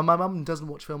 And my mum doesn't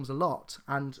watch films a lot.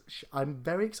 And I'm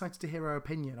very excited to hear her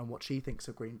opinion on what she thinks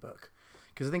of Green Book.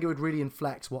 Because I think it would really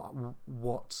inflect what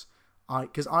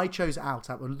because I chose it out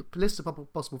of a list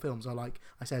of possible films. I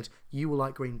said, you will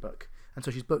like Green Book. And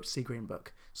so she's booked to see Green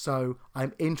Book. So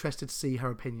I'm interested to see her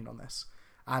opinion on this.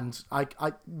 And I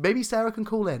maybe Sarah can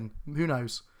call in. Who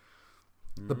knows?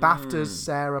 The BAFTAs,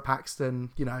 Sarah Paxton,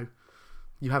 you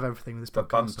have everything with this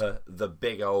podcast. The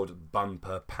big old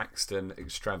bumper Paxton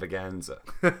extravaganza.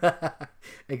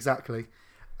 Exactly.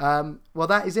 Well,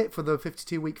 that is it for the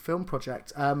 52-week film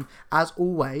project. As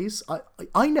always,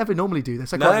 I never normally do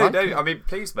this. No. I mean,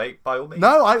 please, mate, by all means.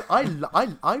 No,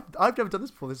 I've never done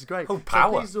this before. This is great. Oh,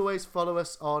 power! So please always follow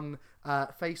us on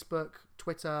Facebook,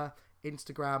 Twitter,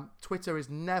 Instagram. Twitter is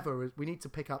never. We need to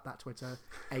pick up that Twitter.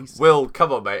 ASAP. Will,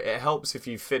 come on, mate. It helps if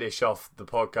you finish off the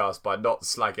podcast by not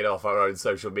slagging off our own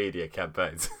social media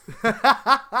campaigns.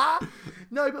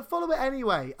 No, but follow it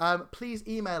anyway. Please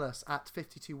email us at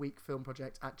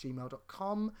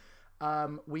 52weekfilmproject@gmail.com.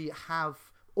 We have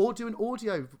or do an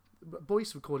audio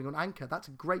voice recording on Anchor. That's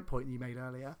a great point that you made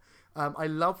earlier. I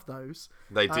love those.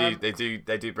 They do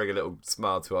bring a little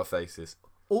smile to our faces.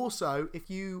 Also,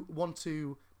 if you want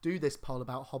to do this poll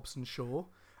about Hobbs and Shaw,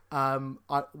 I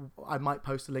might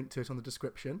post a link to it on the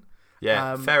description.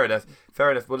 Yeah, fair enough.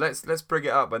 Well, let's bring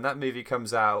it up when that movie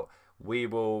comes out. We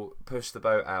will push the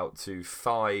boat out to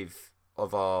 5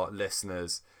 of our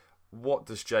listeners. What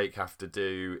does Jake have to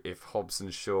do if Hobbs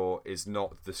and Shaw is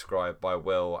not described by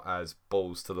Will as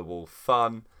balls to the wall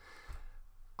fun?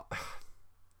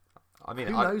 I mean,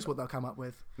 who knows what they'll come up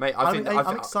with, mate? I'm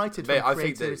excited for the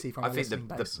creativity from our listening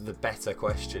base. The better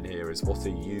question here is, what are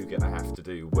you going to have to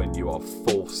do when you are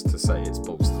forced to say it's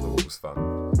balls to the walls fun?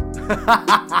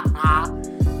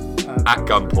 At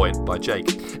gunpoint by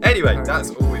Jake. Anyway, that's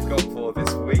all we've got for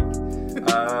this week.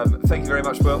 Thank you very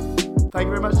much, Will. Thank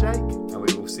you very much, Jake. And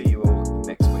we will see you all